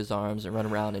like move his arms and run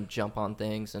around and jump on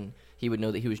things, and he would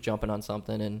know that he was jumping on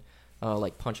something and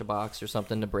like punch a box or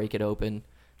something to break it open.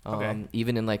 Okay.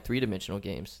 Even in like 3-dimensional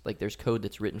games, like there's code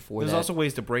that's written for There's that. also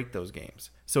ways to break those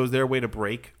games. So is there a way to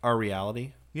break our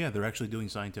reality? Yeah, they're actually doing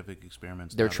scientific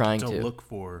experiments. They're now trying to to. look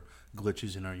for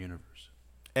glitches in our universe.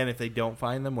 And if they don't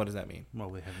find them, what does that mean? Well,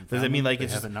 they haven't. Does found it mean them. like They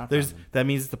it's just haven't not there's found them. that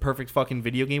means it's the perfect fucking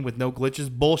video game with no glitches?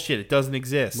 Bullshit! It doesn't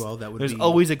exist. Well, that would there's be-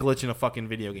 always a glitch in a fucking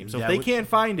video game. So if That they would- can't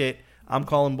find it, I'm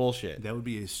calling bullshit. That would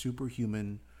be a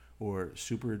superhuman or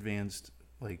super advanced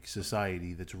like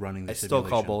society that's running the I still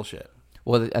call simulation. bullshit.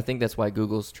 Well, I think that's why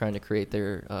Google's trying to create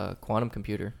their quantum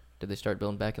computer that they started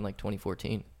building back in like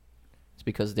 2014. It's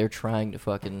because they're trying to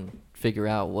fucking figure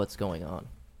out what's going on,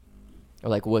 or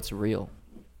like what's real.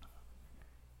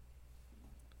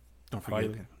 Don't Why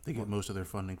forget, you- they get most of their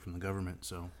funding from the government,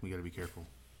 so we got to be careful.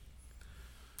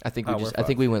 I think Oh, we we're I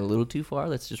think we went a little too far.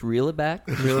 Let's just reel it back.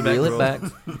 Reel it back, Reel it bro. back.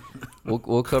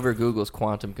 We'll cover Google's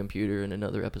quantum computer in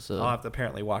another episode. I'll have to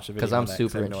apparently watch the video 'Cause I'm on that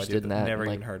super I have no interested idea. in that, Never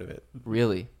like- even heard of it.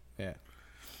 Really, Yeah.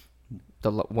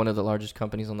 one of the largest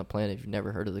companies on the planet. You've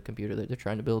never heard of the computer that they're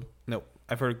trying to build? Nope.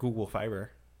 I've heard of Google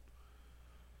Fiber.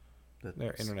 That's-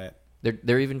 Their internet.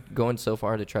 They're even going so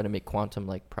far to try to make quantum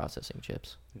like processing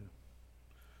chips. Yeah.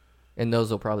 And those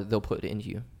they'll put into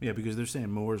you. Yeah, because they're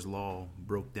saying Moore's law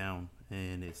broke down,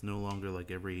 and it's no longer like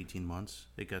every 18 months.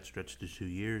 It got stretched to 2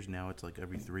 years. Now it's like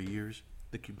every 3 years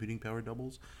the computing power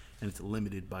doubles, and it's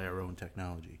limited by our own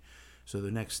technology. So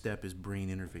the next step is brain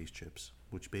interface chips,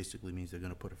 which basically means they're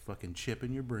going to put a fucking chip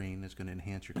in your brain that's going to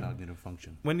enhance your cognitive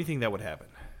function. When do you think that would happen?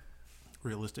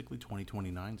 Realistically,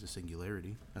 2029 is a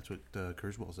singularity. That's what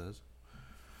Kurzweil says.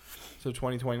 So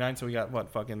 2029. So we got what,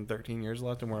 fucking 13 years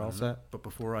left, and we're all set. But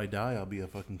before I die, I'll be a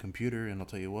fucking computer, and I'll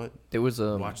tell you what, There was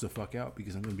watch the fuck out,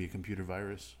 because I'm going to be a computer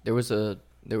virus. there was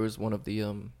one of the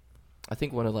I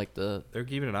think one of like the They're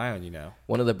keeping an eye on you now.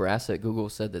 one of the brass at Google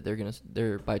said that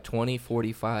they're by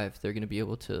 2045 they're gonna be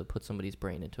able to put somebody's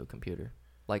brain into a computer,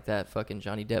 like that fucking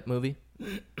Johnny Depp movie.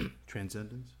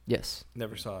 Transcendence? Yes,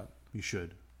 Never saw it. You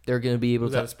should. they're gonna be able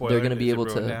Was that a to. spoiler? They're gonna Is be it able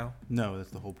ruined to. now? No,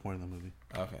 that's the whole point of the movie.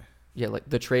 Okay. Yeah, like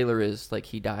the trailer is like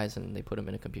he dies and they put him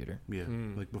in a computer. Yeah,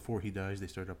 Hmm. like before he dies, they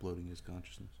start uploading his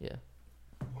consciousness. Yeah.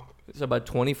 So by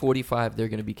 2045 they're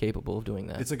gonna be capable of doing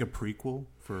that. It's like a prequel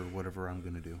for whatever I'm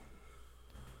gonna do.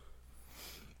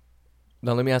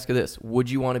 Now let me ask you this: would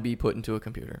you want to be put into a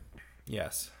computer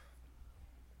Yes.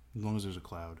 As long as there's a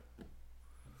cloud.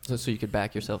 so you could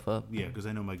back yourself up? Yeah, because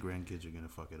I know my grandkids are gonna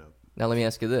fuck it up. Now let me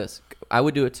ask you this: I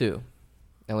would do it too.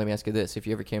 Now let me ask you this: if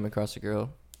you ever came across a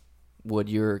girl, would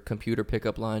your computer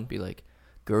pickup line be like,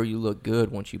 "Girl, you look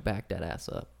good once you back that ass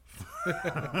up"?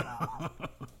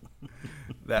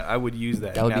 That I would use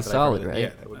that. That would now be I've heard solid, it. right? Yeah.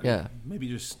 That would be. Yeah, Maybe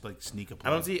just like sneak a plug.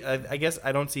 I don't see. I guess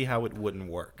I don't see how it wouldn't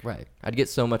work. right. I'd get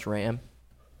so much RAM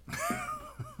just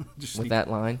with sneak, that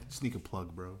line. sneak a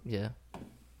plug, bro. Yeah.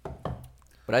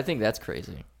 But I think that's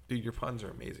crazy. Dude, your puns are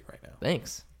amazing right now.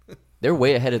 Thanks. They're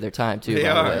way ahead of their time too. They by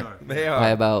are. the way, They by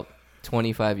are. about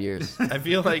 25 years. I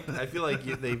feel like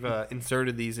they've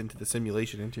inserted these into the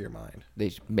simulation into your mind.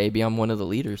 Maybe I'm one of the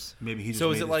leaders. Maybe he just So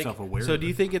made is it like? himself aware. So of do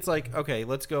you it. think it's like? Okay,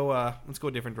 let's go a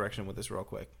different direction with this real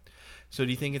quick. So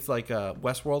do you think it's like a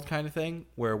Westworld kind of thing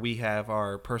where we have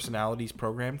our personalities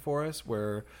programmed for us,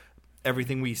 where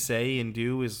everything we say and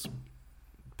do is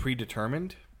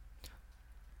predetermined?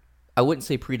 I wouldn't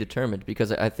say predetermined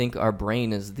because I think our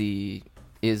brain is the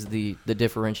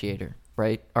differentiator,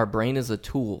 right? Our brain is a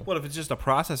tool. What if it's just a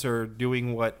processor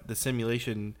doing what the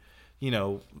simulation, I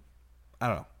don't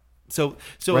know, So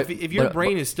Right, if your but-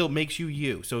 brain is still makes you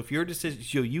you, so if your decision,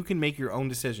 so you can make your own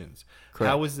decisions. Correct.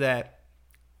 How is that?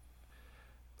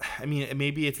 I mean,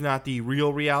 maybe it's not the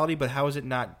real reality, but how is it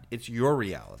not? It's your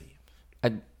reality.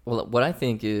 Well, what I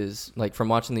think is, like, from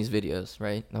watching these videos,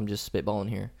 right? I'm just spitballing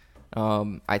here.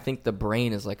 I think the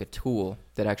brain is like a tool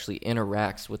that actually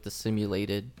interacts with the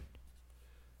simulated.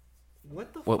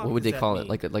 What the What fuck would does they that call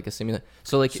mean? it? Like a simulator.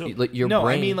 So like your no,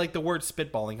 brain. I mean like the word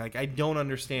spitballing. Like I don't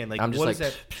understand. Like I'm just what like is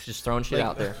that? just throwing shit like-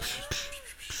 out there.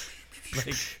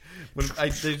 Like when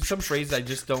there's some phrases I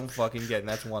just don't fucking get, and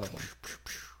that's one of them.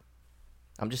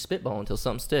 I'm just spitballing until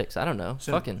something sticks. I don't know.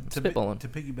 Fucking spitballing. To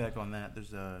piggyback on that,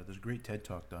 there's a great TED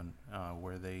talk done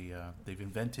where they've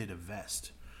invented a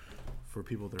vest for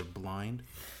people that are blind,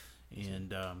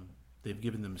 and they've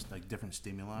given them like different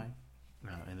stimuli,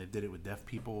 and they did it with deaf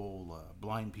people,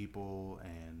 blind people,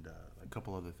 and a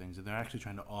couple other things, and they're actually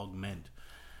trying to augment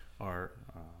our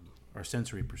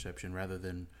sensory perception rather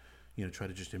than try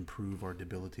to just improve our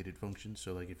debilitated functions.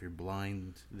 So like if you're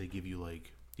blind, they give you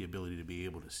like the ability to be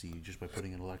able to see just by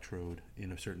putting an electrode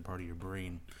in a certain part of your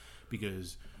brain.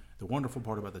 Because the wonderful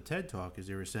part about the TED Talk is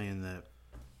they were saying that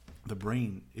the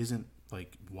brain isn't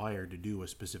like wired to do a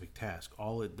specific task.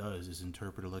 All it does is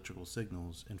interpret electrical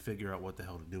signals and figure out what the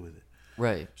hell to do with it.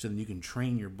 Right. So then you can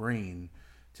train your brain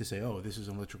to say, oh, this is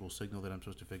an electrical signal that I'm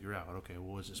supposed to figure out. Okay,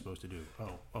 well, what is it supposed to do?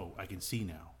 Oh, I can see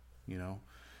now,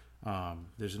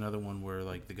 There's another one where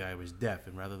like the guy was deaf,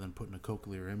 and rather than putting a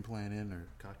cochlear implant in, or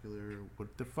cochlear,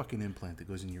 what the fucking implant that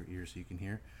goes in your ear so you can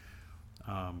hear,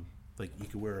 like you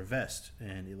could wear a vest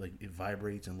and it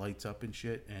vibrates and lights up and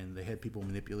shit. And they had people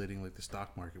manipulating like the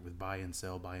stock market with buy and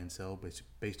sell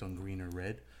based on green or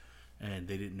red, and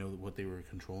they didn't know what they were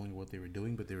controlling, what they were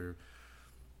doing, but they were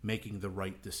making the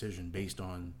right decision based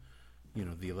on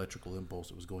the electrical impulse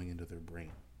that was going into their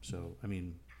brain. So I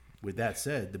mean, with that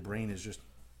said, the brain is just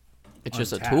It's untapped.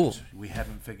 just a tool. We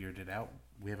haven't figured it out.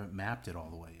 We haven't mapped it all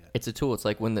the way yet. It's a tool. It's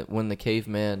like when the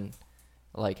caveman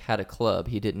like had a club,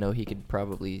 he didn't know he could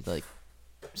probably like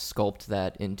sculpt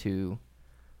that into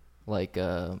like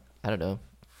I don't know,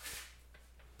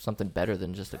 something better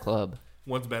than just a club.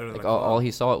 What's better than Like a club? all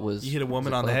he saw it was You hit a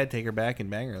woman was on the club. head, take her back, and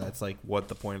bang her. That's like what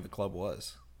the point of the club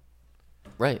was.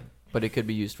 Right. But it could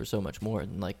be used for so much more,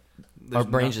 and like There's our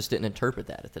brains no- just didn't interpret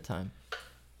that at the time.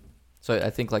 So I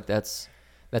think like that's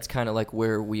kind of like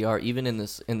where we are, even in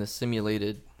the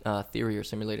simulated theory or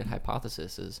simulated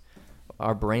hypothesis, is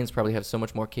our brains probably have so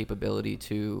much more capability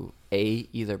to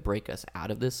either break us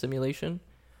out of this simulation,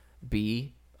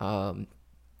 b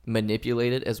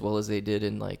manipulate it as well as they did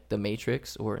in like the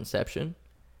Matrix or Inception,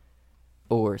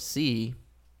 or c,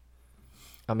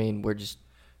 I mean, we're just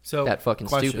So that fucking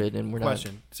stupid, and we're not.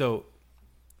 So,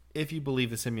 if you believe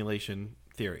the simulation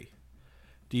theory,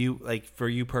 do you like for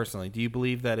you personally? Do you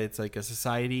believe that it's like a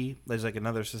society? There's like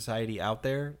another society out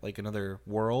there, like another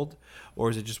world, or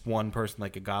is it just one person,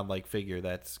 like a godlike figure,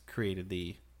 that's created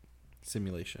the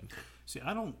simulation? See,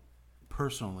 I don't.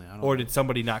 Or did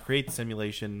somebody not create the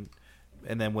simulation,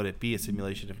 and then would it be a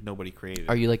simulation if nobody created it?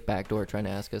 Are you like backdoor trying to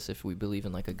ask us if we believe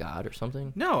in like a god or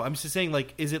something? No, I'm just saying,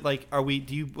 like, is it like,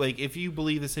 do you, like, if you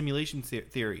believe the simulation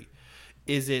theory,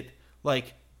 is it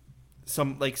like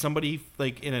somebody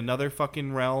like in another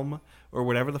fucking realm or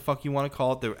whatever the fuck you want to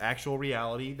call it, the actual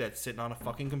reality that's sitting on a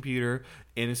fucking computer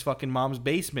in his fucking mom's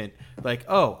basement, like,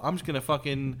 oh, I'm just gonna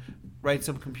fucking write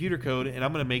some computer code and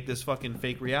I'm gonna make this fucking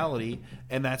fake reality,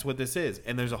 and that's what this is,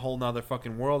 and there's a whole nother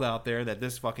fucking world out there that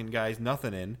this fucking guy's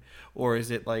nothing in? Or is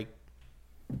it like,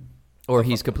 Or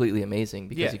he's completely amazing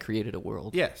because Yeah. he created a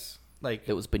world yes, like,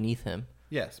 that was beneath him.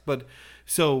 yes, but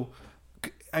so,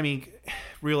 I mean,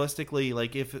 realistically,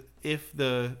 like if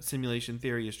the simulation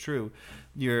theory is true,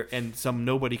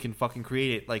 nobody can fucking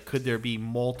create it. Like, could there be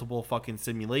multiple fucking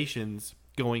simulations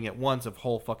going at once of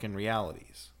whole fucking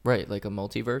realities? Right, like a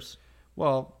multiverse?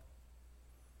 Well,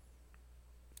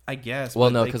 I guess. Well,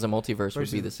 but, no, like, because a multiverse would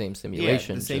be versus- the same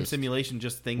simulation. Yeah, the same just- simulation,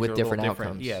 just things with are different a little different.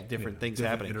 outcomes. Yeah, different things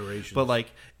different happening. iterations. But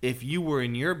like, if you were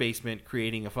in your basement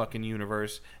creating a fucking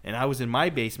universe, and I was in my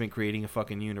basement creating a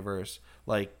fucking universe,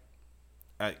 like,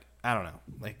 I don't know.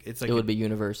 Like, it's like it would be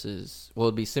universes. Well,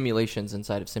 it'd be simulations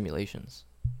inside of simulations.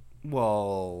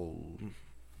 well,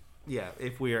 yeah.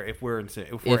 If we're in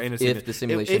If the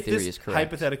simulation if theory this is correct.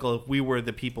 hypothetical, if we were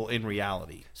the people in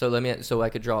reality. So I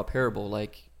could draw a parable.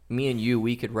 Like me and you,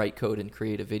 we could write code and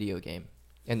create a video game,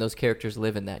 and those characters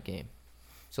live in that game.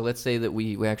 So let's say that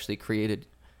we actually created,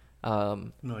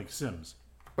 like Sims.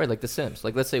 right, like The Sims.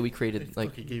 Like let's say we created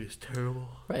like game is terrible.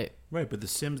 right. Right, but the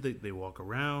Sims, they walk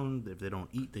around. If they don't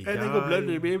eat, they And die. they go blah,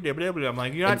 blah, blah, blah, blah, blah. I'm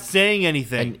like, you're not saying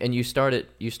anything. And you start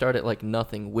at like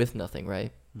nothing with nothing,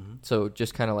 right? Mm-hmm. So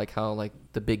just kind of like how like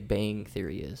the Big Bang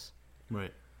Theory is.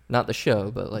 Right. Not the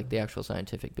show, but like the actual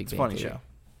scientific Big It's a Bang funny Theory.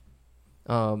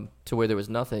 show. To where there was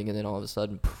nothing, and then all of a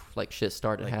sudden, poof, like shit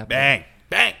started Like, happening. bang,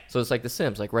 bang. So it's like The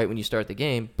Sims. Like right when you start the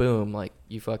game, boom, like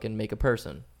you fucking make a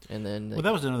person, and then Well,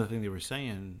 that was another thing they were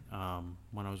saying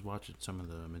when I was watching some of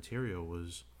the material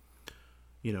was,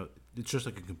 it's just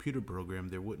like a computer program.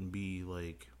 There wouldn't be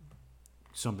like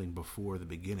something before the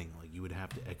beginning. Like you would have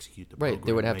to execute the program. right.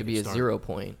 There would have to make be it a start. 0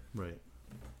 point, Right.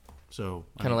 So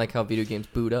kind of like how video games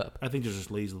boot up. I think there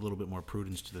just lays a little bit more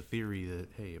prudence to the theory that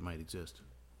hey, it might exist.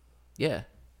 Yeah.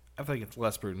 I think it's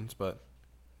less prudence, but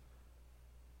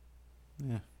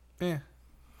Yeah. yeah.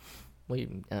 Well,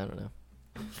 I don't know.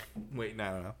 Wait, no, I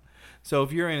don't know. So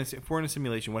if we're in a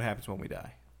simulation, what happens when we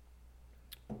die?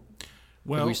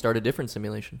 Well, we start a different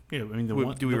simulation. yeah. I mean,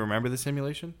 Do we remember the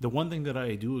simulation? The one thing that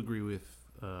I do agree with,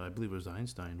 I believe it was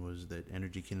Einstein, was that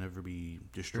energy can never be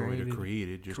destroyed or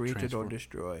created, just transformed.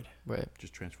 destroyed. Right.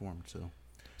 Just transformed. So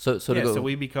So to Yeah, go. so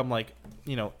we become like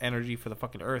energy for the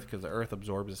fucking Earth because the Earth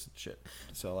absorbs this shit.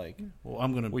 So like well,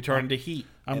 I'm gonna we turn into heat.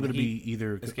 I'm and going to the heat be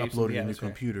either escapes uploaded into the in the atmosphere.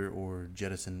 computer or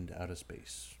jettisoned out of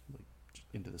space, like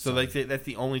into the So sun. like that's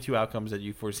the only two outcomes that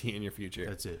you foresee in your future.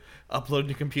 That's it. Upload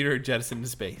to computer or jettison into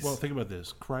space. Well, think about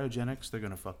this: cryogenics. They're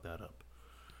going to fuck that up.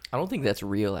 I don't think that's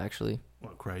real, actually.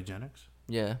 What, cryogenics?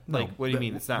 Yeah. Like, what do you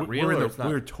mean? It's not real We're, or it's not?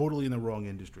 we're totally in the wrong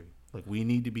industry. Like we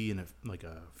need to be in a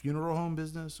funeral home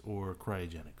business or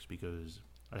cryogenics because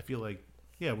I feel like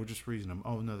we're just freezing them.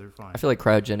 Oh no, they're fine. I feel like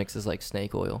cryogenics is like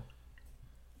snake oil.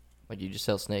 Like you just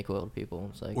sell snake oil to people.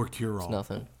 It's like or cure all. It's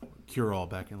nothing. Cure all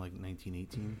back in like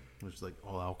 1918, which is like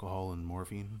all alcohol and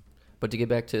morphine. But to get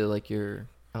back to like your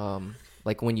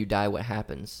like when you die, what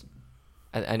happens?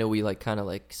 I know we like kind of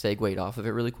like segued off of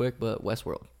it really quick, but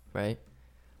Westworld, right?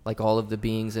 Like all of the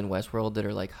beings in Westworld that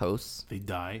are like hosts, They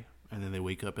die and then they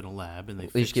wake up in a lab and they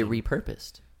fix just get them.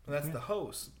 repurposed. That's the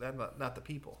host, not the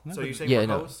people. No, so but- you're saying Yeah, we're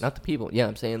no, hosts? not the people. Yeah,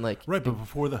 I'm saying like, Right, but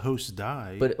before the hosts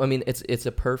die, but I mean, it's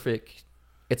a perfect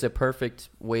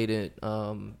way to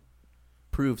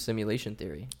prove simulation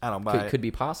theory. I don't buy it. Could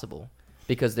be possible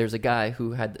because there's a guy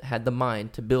who had the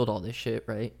mind to build all this shit,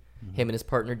 right? Mm-hmm. Him and his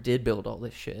partner did build all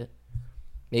this shit.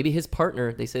 Maybe his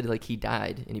partner, they said like he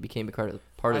died and he became a part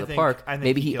of the park. I think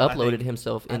Maybe he killed- I uploaded think-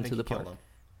 himself I think into he the killed park. him.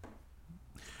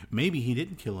 maybe he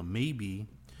didn't kill him. Maybe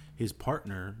his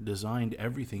partner designed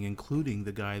everything, including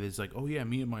the guy that's like, oh yeah,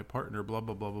 me and my partner, blah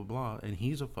blah blah blah blah, and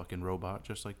he's a fucking robot,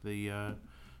 just like the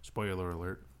spoiler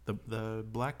alert, the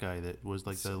black guy that was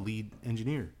like the lead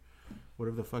engineer,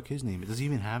 whatever the fuck his name is. Does he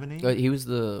even have a name? He was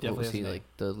the Definitely what was has he a name.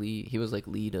 like the lead? He was like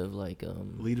lead of like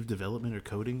Lead of development or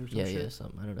coding or some yeah shit?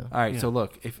 something, I don't know. All right, Yeah. so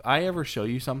look, if I ever show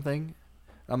you something,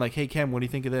 I'm like, "Hey Ken, what do you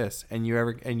think of this?" And you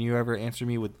ever answer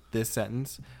me with this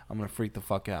sentence, I'm gonna freak the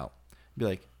fuck out. Be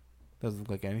like, "Doesn't look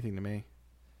like anything to me."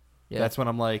 Yeah, That's when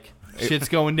I'm like, "Shit's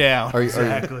going down." or,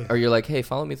 Exactly. or you're like, hey,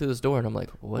 follow me through this door, and I'm like,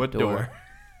 what door?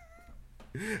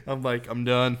 I'm like, I'm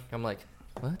done. I'm like,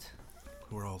 what?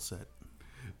 We're all set.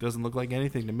 Doesn't look like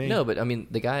anything to me. No, but I mean,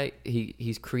 the guy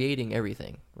he's creating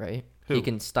everything, right? Who? He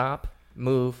can stop,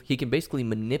 move. He can basically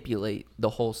manipulate the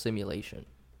whole simulation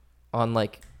on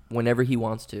like whenever he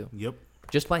wants to, Yep.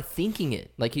 just by thinking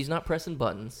it. Like he's not pressing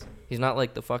buttons. He's not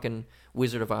like the fucking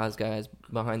Wizard of Oz guys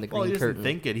behind the well, green he doesn't curtain.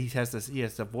 think it. He has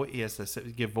to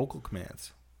give vocal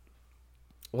commands.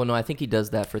 Well, no, I think he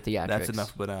does that for theatrics. That's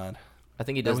enough, Bernard. I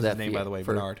think he That does was that his name, for, by the way,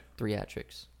 for Bernard.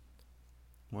 theatrics.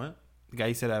 What? The guy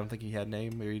he said I don't think he had a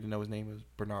name, or he didn't know his name was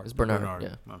Bernard. It's Bernard. Bernard.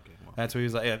 Yeah. Okay. Well, That's what he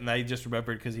was like. Yeah, and I just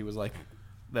remembered because he was like,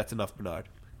 "That's enough, Bernard."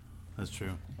 that's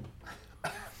true.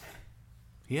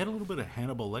 He had a little bit of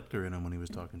Hannibal Lecter in him when he was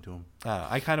talking to him.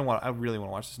 I really want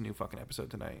to watch this new fucking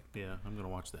episode tonight. Yeah, I'm gonna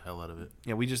watch the hell out of it.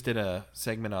 Yeah, we just did a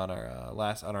segment on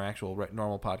our actual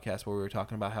normal podcast where we were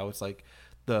talking about how it's like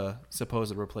the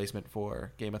supposed replacement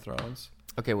for Game of Thrones.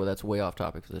 Okay, well that's way off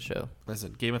topic for the show.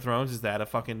 Listen, Game of Thrones, is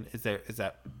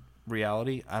that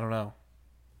reality? I don't know.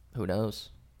 Who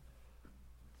knows?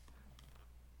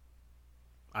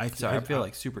 I feel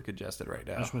like super congested right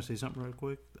I now. just want to say something real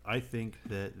quick. I think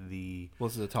that the Well,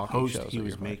 this is a talking host show. he so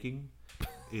was you're fine. making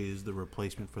is the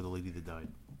replacement for the lady that died.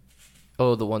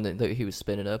 Oh, the one that he was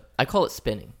spinning up. I call it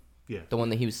spinning. Yeah. The one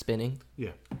that he was spinning,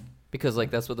 Yeah. because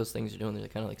like that's what those things are doing. They're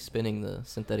kind of like spinning the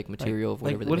synthetic material of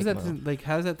whatever what they is make that? them of. Like,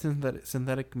 how does that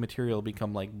synthetic material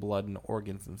become like blood and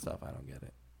organs and stuff? I don't get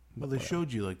it. Well, they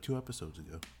showed you like 2 episodes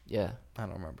ago. Yeah. I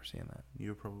don't remember seeing that. You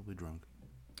were probably drunk.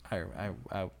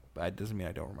 I doesn't mean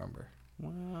I don't remember.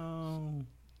 Well,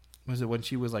 Was it when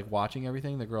she was like watching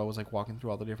everything? The girl was like walking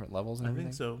through all the different levels and I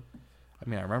everything. think so. I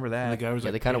mean, I remember And the that. guy was Yeah,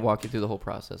 like they kind of pale- walk you through the whole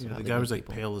process. Yeah, of how the they guy meet was like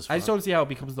people. pale as fuck. I just don't see how it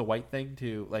becomes the white thing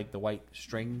to like the white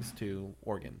strings to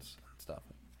organs and stuff.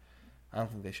 I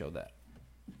don't think they showed that.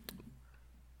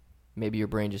 Maybe your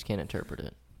brain just can't interpret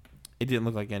it. It didn't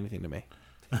look like anything to me.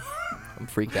 I'm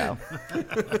freaked out.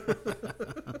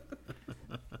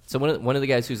 So one of the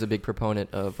guys who's a big proponent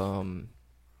of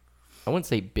I wouldn't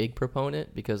say big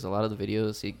proponent because a lot of the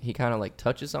videos he kind of like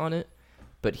touches on it,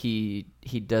 but he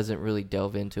doesn't really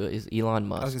delve into it. Is Elon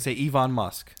I was Musk? gonna say Elon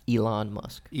Musk. Elon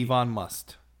Musk. Elon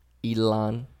Musk.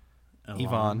 Elon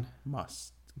Elon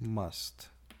Musk.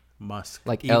 Musk.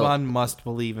 like Elon must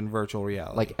believe in virtual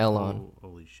reality. like Elon Oh,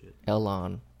 holy shit.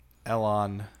 Elon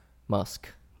Elon. Musk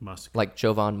Musk. like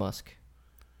Jovan Musk.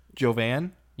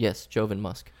 Jovan. Yes, Jovan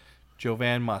Musk.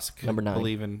 Jovan Musk. Number 9.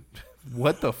 Believe in.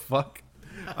 What the fuck?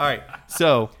 All right.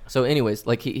 So So, anyways,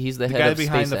 like he's the the head guy of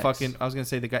behind the SpaceX. fucking. I was gonna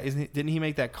say the guy. Didn't he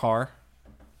make that car?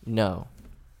 No,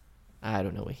 I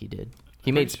don't know what he did.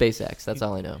 He made SpaceX. That's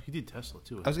all I know. He did Tesla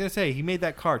too. I was gonna say he made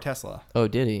that car, Tesla. Oh,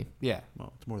 did he? Yeah.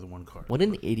 Well, it's more than one car. What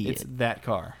an idiot! It's that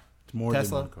car. It's more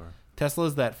Tesla? than one car.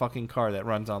 Tesla's that fucking car that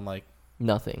runs on like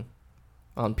Nothing,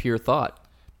 on pure thought.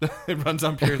 it runs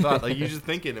on pure thought. Like you just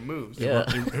think it moves. Yeah.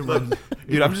 It runs,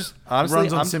 Dude, I'm just honestly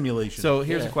runs on I'm, simulation. So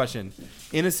here's Yeah. a question: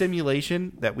 in a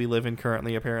simulation that we live in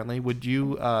currently, apparently, would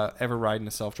you ever ride in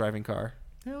a self-driving car?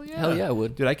 Hell yeah! Hell yeah, I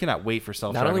would. Dude, I cannot wait for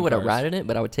self-driving. Not only would cars. I ride in it,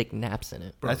 but I would take naps in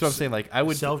it. Bro, That's what I'm saying. Like I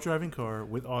would self-driving car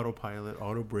with autopilot,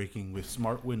 auto braking, with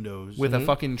smart windows. with Mhm. a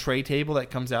fucking tray table that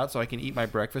comes out so I can eat my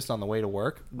breakfast on the way to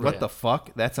work. What Yeah. the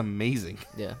fuck? That's amazing.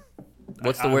 Yeah.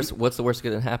 What's I the worst? What's the worst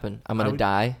gonna happen? I'm I gonna would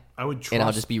die, I would trust. and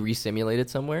I'll just be resimulated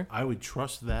somewhere. I would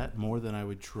trust that more than I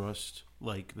would trust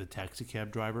like the taxi cab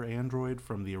driver android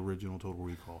from the original Total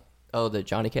Recall. Oh, the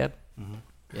Johnny Cab. Mhm.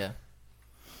 Yeah.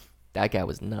 That guy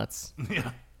was nuts.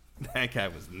 Yeah. That guy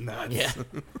was nuts. Yeah.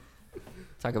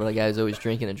 Talk about a guy who's always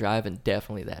drinking and driving.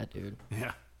 Definitely that dude.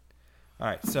 Yeah. All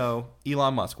right. So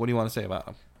Elon Musk, what do you want to say about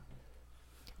him?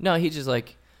 No, he just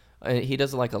like he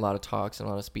does like a lot of talks and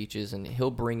a lot of speeches, and he'll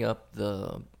bring up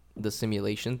the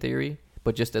simulation theory,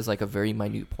 but just as like a very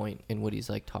minute point in what he's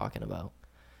like talking about.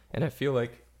 And I feel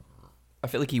like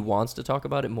he wants to talk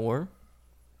about it more,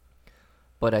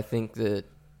 but I think that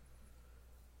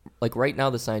like right now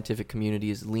the scientific community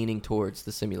is leaning towards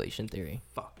the simulation theory.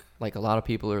 Fuck. Like a lot of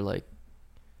people are like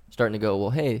starting to go, well,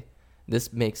 hey,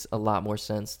 this makes a lot more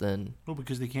sense than Well,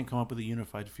 because they can't come up with a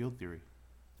unified field theory.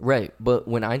 right. But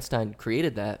when Einstein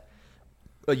created that,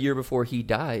 a year before he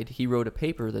died, he wrote a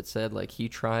paper that said like he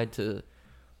tried to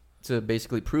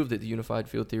basically prove that the unified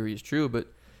field theory is true, but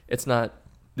it's not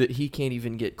that he can't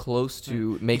even get close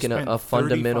to making He a spent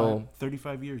fundamental.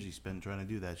 35 years he spent trying to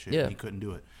do that shit. Yeah. And he couldn't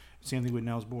do it. Same thing with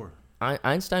Niels Bohr.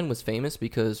 Einstein was famous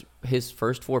because his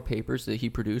first 4 papers that he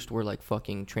produced were like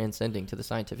fucking transcending to the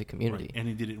scientific community, Right. And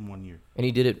he did it in 1 year. and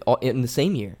he did it all in the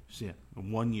same year. So, yeah,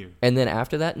 in 1 year And then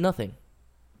after that, nothing.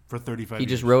 for 35 He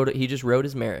years. just wrote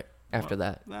his merit after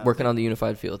Well, that, that's working it. on the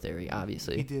unified field theory,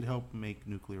 obviously. He did help make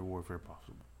nuclear warfare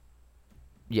possible.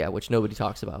 Yeah, which nobody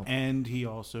talks about, And he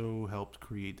also helped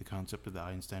create the concept of the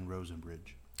Einstein-Rosen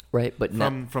bridge. right? But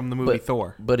From the movie but-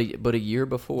 Thor. but a year No,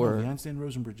 before, the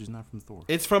Einstein-Rosen bridge is not from Thor.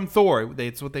 It's from Thor.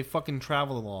 It's what they fucking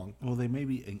travel along. Well, they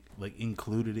maybe like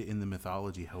included it in the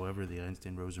mythology. However, the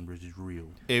Einstein-Rosen bridge is real.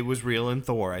 It was real in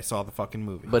Thor. I saw the fucking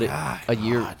movie. but Ah, a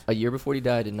year God. before he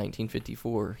died in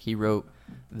 1954, he wrote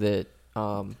that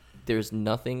there's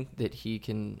nothing that he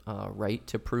can write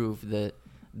to prove that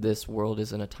this world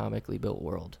is an atomically built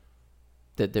world.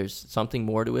 That there's something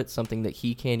more to it, something that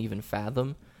he can't even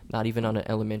fathom, not even on an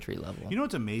elementary level. You know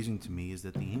what's amazing to me is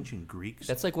that the ancient Greeks.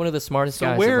 That's like one of the smartest so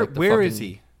guys. where of like the where is fucking-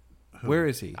 he? Where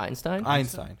is he? Einstein?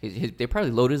 Einstein. They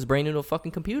probably loaded his brain into a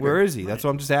fucking computer. Where is he? That's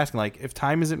what I'm just asking. Like, if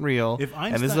time isn't real If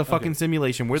and this is a Einstein- fucking okay.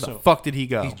 simulation, where the So, fuck did he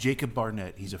go? He's Jacob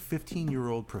Barnett. He's a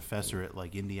 15-year-old professor at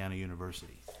like Indiana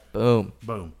University. Boom.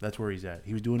 Boom. That's where he's at.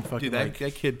 He was doing fucking Dude, that, like.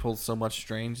 that kid pulls so much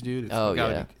strange, dude. It's Oh,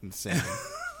 gotta yeah. be insane.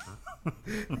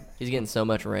 He's getting so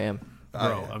much RAM. Bro,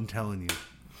 yeah. I'm telling you.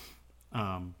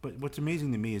 But what's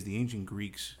amazing to me is the ancient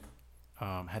Greeks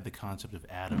had the concept of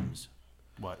atoms,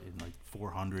 what, in like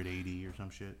 480 or some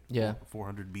shit? Yeah.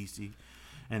 400 BC.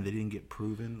 And they didn't get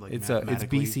proven. Like It's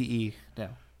mathematically. BCE now.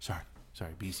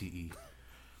 Sorry, BCE.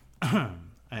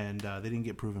 And they didn't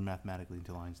get proven mathematically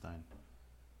until Einstein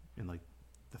in like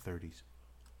the 30s.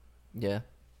 Yeah.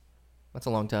 That's a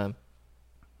long time.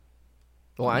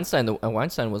 Well, Einstein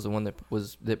was the one that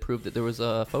proved that there was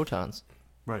photons.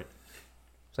 Right.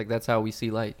 It's like that's how we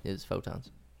see light is photons.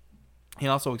 He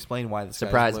also explained why the sky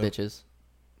Surprise, is blue. bitches.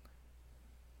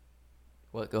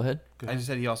 What? Go ahead. I just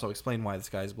said he also explained why the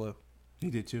sky is blue. He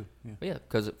did too. Yeah. Yeah,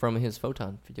 because from his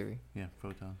photon theory. Yeah,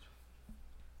 photons.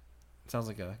 Sounds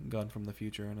like a gun from the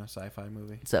future in a sci-fi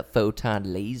movie. It's a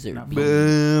photon laser. Not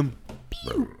Boom.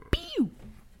 Pew,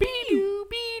 pew.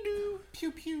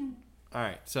 Pew pew. All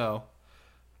right, so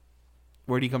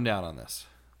where do you come down on this?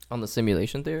 On the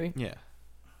simulation theory, Yeah.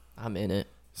 I'm in it.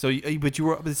 So, but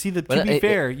see, to But be it-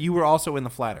 fair, you were also in the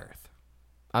flat Earth.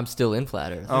 I'm still in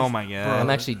flat Earth. Oh my god. I'm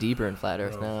actually deeper in flat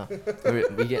Earth now.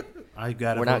 I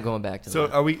got it. We're not going back to So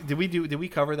that. did we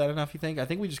cover that enough, you think? I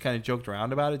think we just kind of joked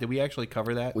around about it. Did we actually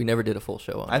cover that? We never did a full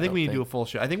show on it. I think don't we need to do a full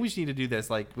show. I think we just need to do this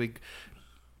like we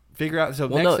figure out Well,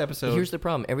 next no, episode. here's the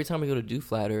problem. Every time we go to do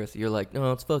flat Earth, you're like,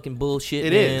 no, it's fucking bullshit,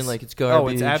 It man. is. Like, it's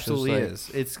garbage. Oh, it absolutely It's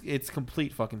like- is. It's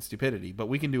complete fucking stupidity, but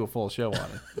we can do a full show on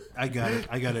it. I got it.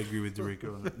 I gotta agree with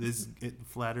Dorico.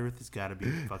 Flat Earth has got to be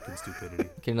fucking stupidity.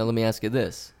 Okay, now let me ask you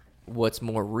this. What's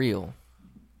more real?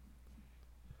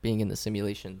 Being in the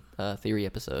simulation theory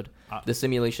episode. The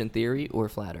simulation theory or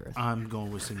flat Earth? I'm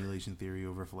going with simulation theory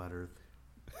over flat Earth.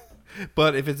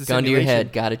 But if it's a Gun to simulation, your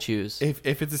head, gotta choose.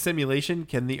 if it's a simulation,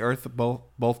 can the Earth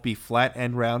both be flat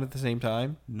and round at the same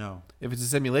time? No. If it's a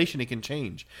simulation, it can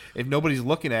change. If nobody's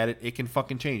looking at it, it can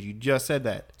fucking change. You just said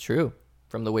that. True.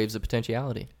 From the waves of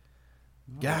potentiality.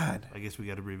 God. I guess we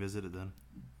got to revisit it then.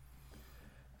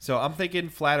 So I'm thinking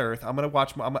flat Earth. I'm gonna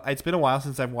watch. It's been a while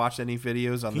since I've watched any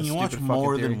videos on Can this you stupid watch fucking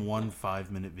more theory. than one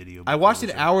 5-minute video? I watched an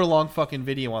before hour-long fucking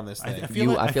video on this I- thing. I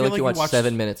feel I feel like you watched watched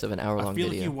 7 minutes of an I hour-long feel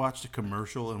like video. you watched a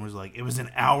commercial and was like, it was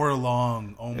an hour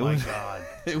long. Oh my god!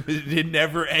 It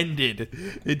never ended.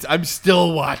 I'm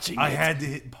still watching. I it. had to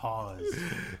hit pause.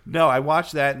 No, I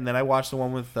watched that, and then I watched the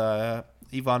one with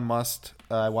Elon Musk.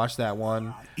 I watched that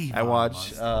one. I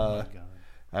watched. Oh my god.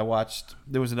 I watched.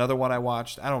 There was another one I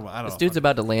watched. I don't This know. dude's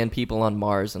about to land people on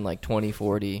Mars in like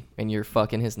 2040, and you're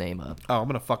fucking his name up. Oh, I'm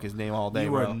gonna fuck his name all day,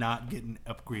 You bro. are not getting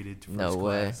upgraded to first No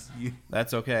way. class.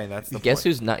 That's okay. That's the Guess point.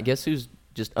 who's not? Guess who's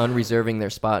just unreserving their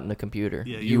spot in a computer?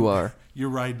 Yeah, you are. You're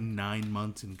riding 9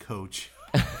 months in coach.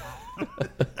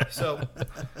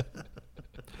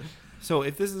 So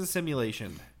if this is a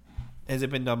simulation, has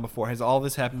it been done before? Has all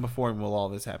this happened before, and will all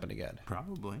this happen again?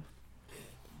 Probably.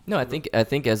 No, I think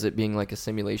as it being like a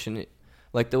simulation,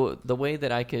 like the way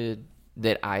that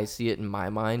I see it in my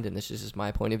mind, and this is just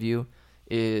my point of view,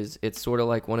 is it's sort of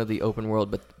like one of the open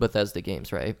world Bethesda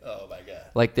games, right? Oh my god.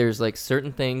 Like there's like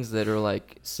certain things that are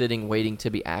like sitting waiting to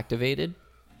be activated,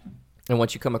 and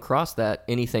once you come across that,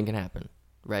 anything can happen,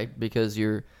 right? Because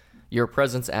your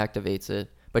presence activates it,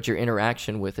 but your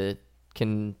interaction with it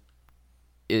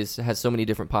has so many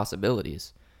different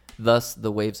possibilities. Thus,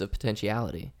 the waves of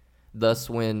potentiality. Thus,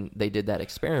 when they did that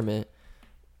experiment,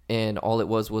 and all it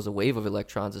was a wave of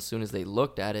electrons, as soon as they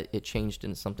looked at it, it changed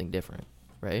into something different,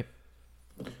 right?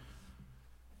 Does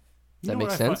that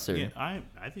make sense? Or? Yeah, I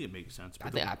think it makes sense.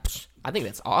 But I think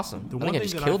that's awesome. the I one think I thing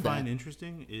just that I killed find that.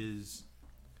 interesting is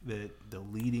that the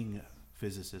leading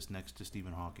physicist next to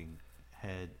Stephen Hawking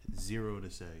had zero to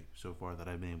say so far that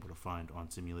I've been able to find on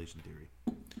simulation theory.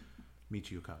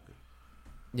 Michio Kaku.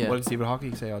 Yeah. What did Stephen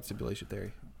Hawking say on simulation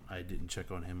theory? I didn't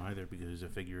check on him either because I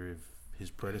figure if his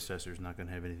predecessor's not going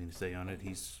to have anything to say on it,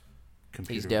 he's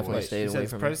computer definitely voice. stayed He away said his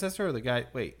from it. predecessor or the guy?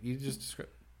 Wait, you just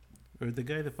described. Or the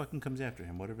guy that fucking comes after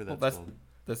him, whatever that's, Well, called.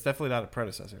 that's definitely not a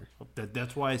predecessor.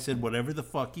 That's why I said whatever the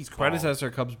fuck he's called.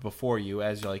 Predecessor comes before you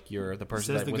as like you're the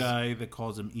person Says that the was. guy that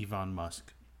calls him Elon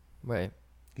Musk. Right.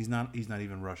 He's not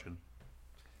even Russian.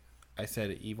 I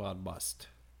said Elon Musk.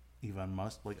 Elon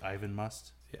Musk, like Ivan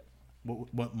Must. Yeah.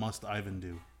 What must Ivan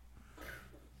do?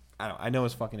 I know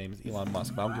his fucking name is Elon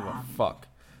Musk, but I don't give a fuck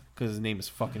because his name is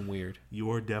fucking weird. You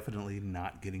are definitely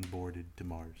not getting boarded to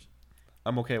Mars.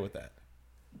 I'm okay with that.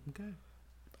 Okay.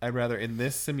 I'd rather in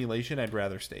this simulation. I'd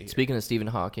rather stay here. Speaking of Stephen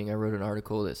Hawking, I wrote an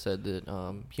article that said that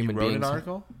human you wrote beings. an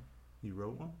article. You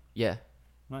wrote one? Yeah.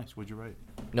 Nice. What'd you write?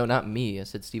 No, not me. I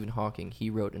said Stephen Hawking. He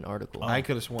wrote an article. I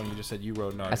could have sworn you just said you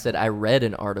wrote an article. I said I read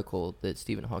an article that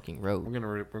Stephen Hawking wrote. we're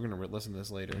gonna listen to this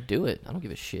later. Do it. I don't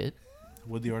give a shit.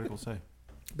 What'd the article say?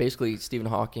 Basically, Stephen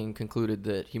Hawking concluded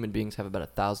that human beings have about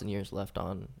 1,000 years left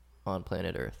on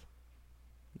planet Earth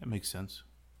That makes sense.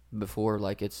 before,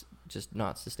 like, it's just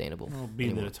not sustainable. Well,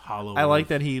 being anymore. that it's hollow. I like Earth.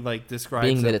 that he like describes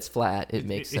Being it. that it's flat, it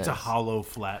makes It's sense. a hollow,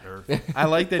 flat Earth. I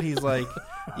like that he's like,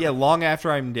 yeah, long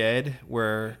after I'm dead,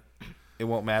 where it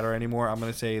won't matter anymore. I'm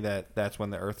gonna say that that's when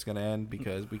the Earth's gonna end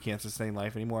because we can't sustain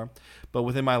life anymore. But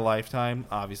within my lifetime,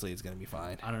 obviously, it's gonna be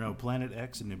fine. I don't know. Planet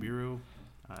X and Nibiru.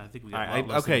 I think we All got. a right,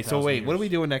 lot less than okay. So 1,000 wait, what are we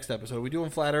years. doing next episode? Are we doing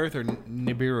flat Earth or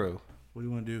Nibiru? What do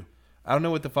you want to do? I don't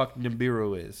know what the fuck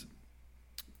Nibiru is.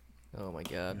 Oh, my You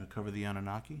God. gonna cover the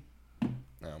Anunnaki? Oh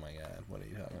my god, what are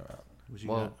you talking about? What you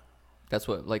Well, got? that's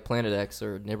what, like, Planet X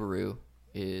or Nibiru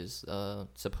is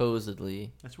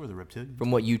supposedly, That's where the reptilians.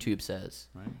 from what YouTube says,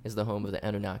 Right. is the home of the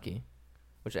Anunnaki.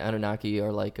 which the Anunnaki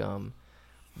are like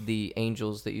the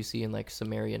angels that you see in like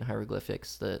Sumerian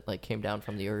hieroglyphics that like came down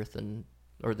from the earth and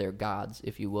or they're gods,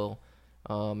 if you will,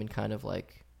 and kind of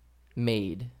like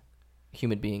made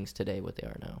human beings today what they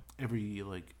are now. Every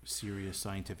like serious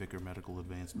scientific or medical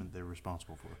advancement they're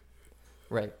responsible for.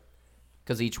 Right.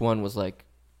 Because each one was like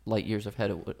light years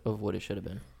ahead of what it should have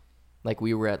been. Like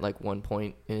we were at like one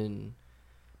point in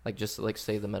like just like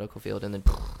say the medical field, and then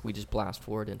we just blast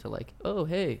forward into like, oh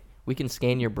hey, we can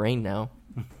scan your brain now.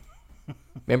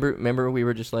 remember we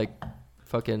were just like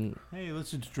fucking Hey,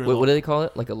 let's just drill. what do they call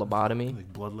it, like a lobotomy?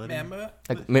 Like bloodletting. Remember?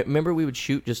 Like remember we would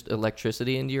shoot just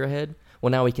electricity into your head? Well,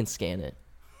 now we can scan it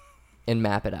and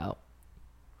map it out.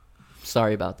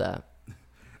 Sorry about that.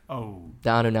 Oh, The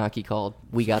Anunnaki called.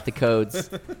 We got the codes.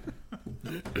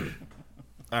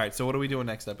 All right, so what are we doing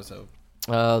next episode?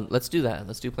 Let's do that.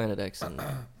 Let's do Planet X. And,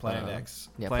 Planet X.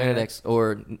 Yeah, Planet X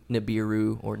or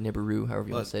Nibiru or Nibiru, however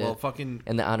you want Look, to say well, it. fucking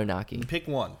And the Anunnaki. pick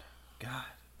one. God.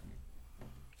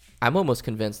 I'm almost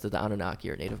convinced that the Anunnaki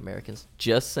are Native Americans.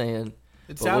 Just saying.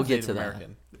 It But sounds we'll get Native to that.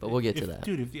 American. But we'll get to if, that.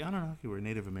 dude. If the Anunnaki were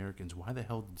Native Americans, why the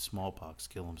hell did smallpox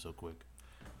kill them so quick?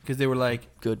 Because they were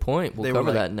like, Good point. We'll They were cover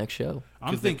like- that next show.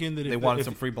 I'm 'cause thinking that they if, wanted if,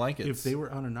 some free blankets. if they were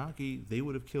Anunnaki, they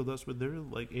would have killed us with their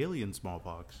like alien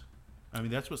smallpox. I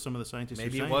mean, that's what some of the scientists are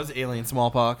Maybe saying. it was alien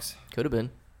smallpox. Could have been.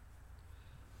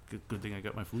 Good thing I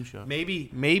got my flu shot. Maybe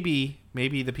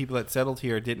the people that settled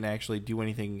here didn't actually do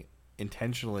anything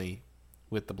intentionally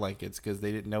with the blankets because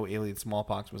they didn't know alien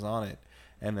smallpox was on it,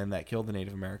 and then that killed the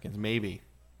Native Americans. Maybe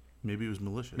Maybe it was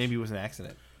malicious. it was an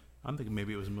accident. I'm thinking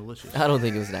maybe it was malicious. I don't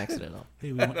think it was an accident at all.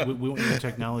 Hey, we want your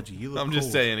technology. You look I'm cold.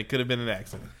 just saying it could have been an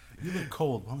accident. You look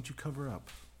cold. Why don't you cover up?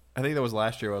 I think that was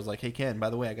last year. I was like, "Hey Ken, by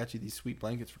the way, I got you these sweet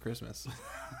blankets for Christmas.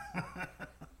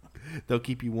 They'll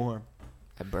keep you warm."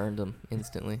 I burned them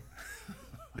instantly.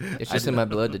 It's just in my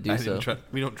blood to do so.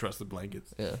 We don't trust the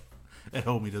blankets. Yeah. At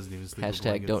home, he doesn't even sleep. with Hashtag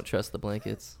blankets. don't trust the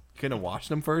blankets. Couldn't have washed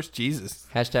them first. Jesus.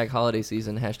 Hashtag holiday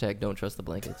season. Hashtag don't trust the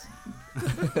blankets.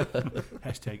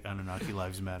 Hashtag Anunnaki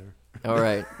lives matter. All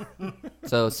right.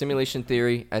 So simulation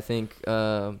theory, I think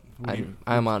I'm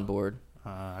on board.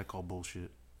 I call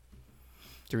bullshit.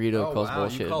 Dorito calls You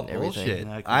bullshit call and everything. bullshit.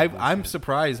 Yeah, I call I'm bullshit.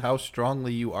 surprised how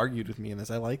strongly you argued with me in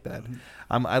this. I like that.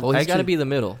 Well, he's got to be the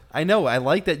middle. I know. I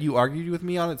like that you argued with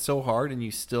me on it so hard, and you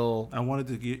still. I wanted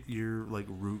to get your like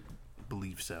root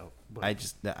beliefs out. But I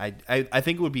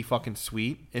think it would be fucking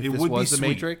sweet if It this would be was the sweet,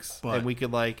 Matrix, but- and we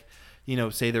could like,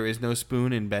 say there is no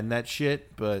spoon and bend that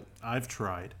shit. But I've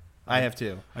tried. I have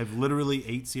too. I've literally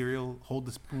ate cereal, hold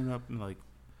the spoon up, and like.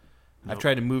 I've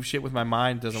tried to move shit with my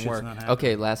mind. Doesn't Shit's work. not happening.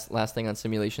 Okay, last thing on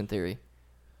simulation theory.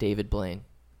 David Blaine.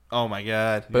 Oh my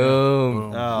god. Boom.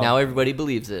 Boom. Oh. Now everybody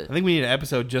believes it. I think we need an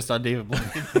episode just on David Blaine.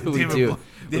 we David do. Bla-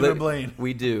 David Blaine.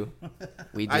 We do.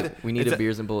 We do. Either- We need it's a a-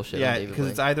 beers and bullshit on Yeah, David because Blaine.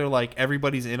 it's either like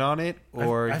everybody's in on it,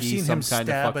 or I've he's seen some him kind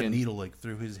stab of fucking. a needle like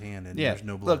through his hand, and Yeah. there's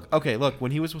no blood. Look. When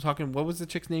he was talking, what was the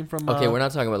chick's name from? Okay, we're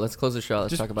not talking about. Let's close the show.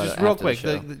 Let's just, talk about just it real after quick.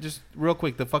 the show. Just real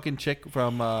quick, the fucking chick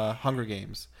from Hunger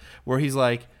Games, where he's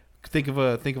like, think of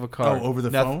a card. Oh, over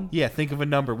the Now- phone? Yeah, think of a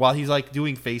number while he's like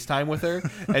doing FaceTime with her,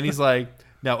 and he's like,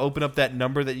 now open up that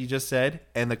number that you just said,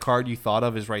 and the card you thought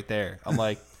of is right there. I'm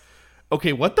like,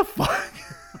 okay, what the fuck?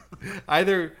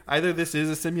 either this is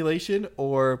a simulation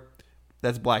or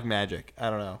that's black magic. I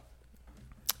don't know.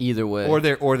 Either way. Or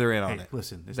they're in on Hey, it.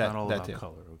 listen, it's That- not all that about too.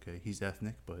 color, okay? He's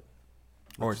ethnic, but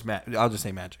Or it's I'll just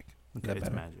say magic. Is okay, that it's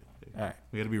better? magic. All right.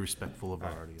 We got to be respectful of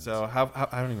our audience. So how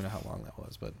I don't even know how long that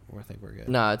was, but I think we're good.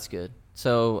 Nah, it's good.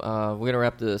 So we're gonna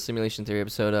wrap the simulation theory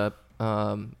episode up.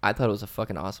 I thought it was a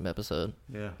fucking awesome episode.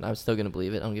 yeah, I'm still gonna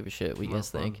believe it. I don't give a shit what you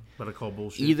guys Well, think. But I call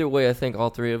bullshit. Either way, I think all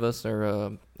three of us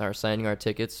are signing our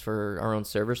tickets for our own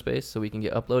server space so we can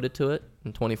get uploaded to it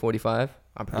in 2045.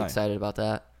 I'm pretty Aye. excited about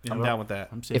that. Yeah, I'm well, down with that.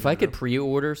 I'm saving If I it could up.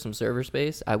 pre-order some server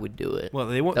space, I would do it. Well,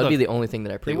 they won't. That'd be look, the only thing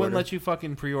that I they pre-order. wouldn't let you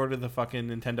fucking pre-order the fucking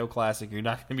Nintendo Classic. You're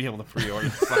not gonna be able to pre-order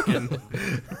fucking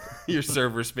your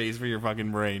server space for your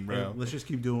fucking brain, Yeah, bro. let's just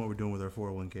keep doing what we're doing with our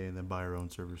 401k and then buy our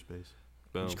own server space.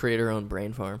 Boom. Just create our own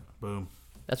brain farm. Boom.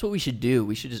 That's what we should do.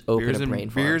 We should just open Beers a brain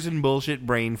and farm. beers and bullshit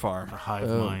brain farm. A hive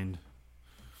Boom. mind.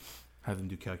 Have them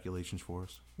do calculations for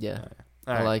us. Yeah,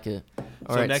 All I right. like it. All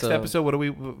So right, next episode, what do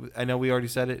we? I know we already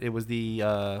said it. It was the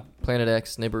Planet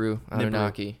X, Nibiru,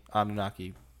 Anunnaki,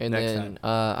 Anunnaki. and Next then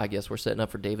I guess we're setting up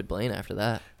for David Blaine after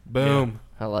that. Boom.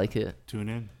 I like it. Tune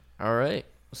in. All right,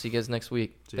 we'll see you guys next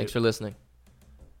week. See Thanks ya. for listening.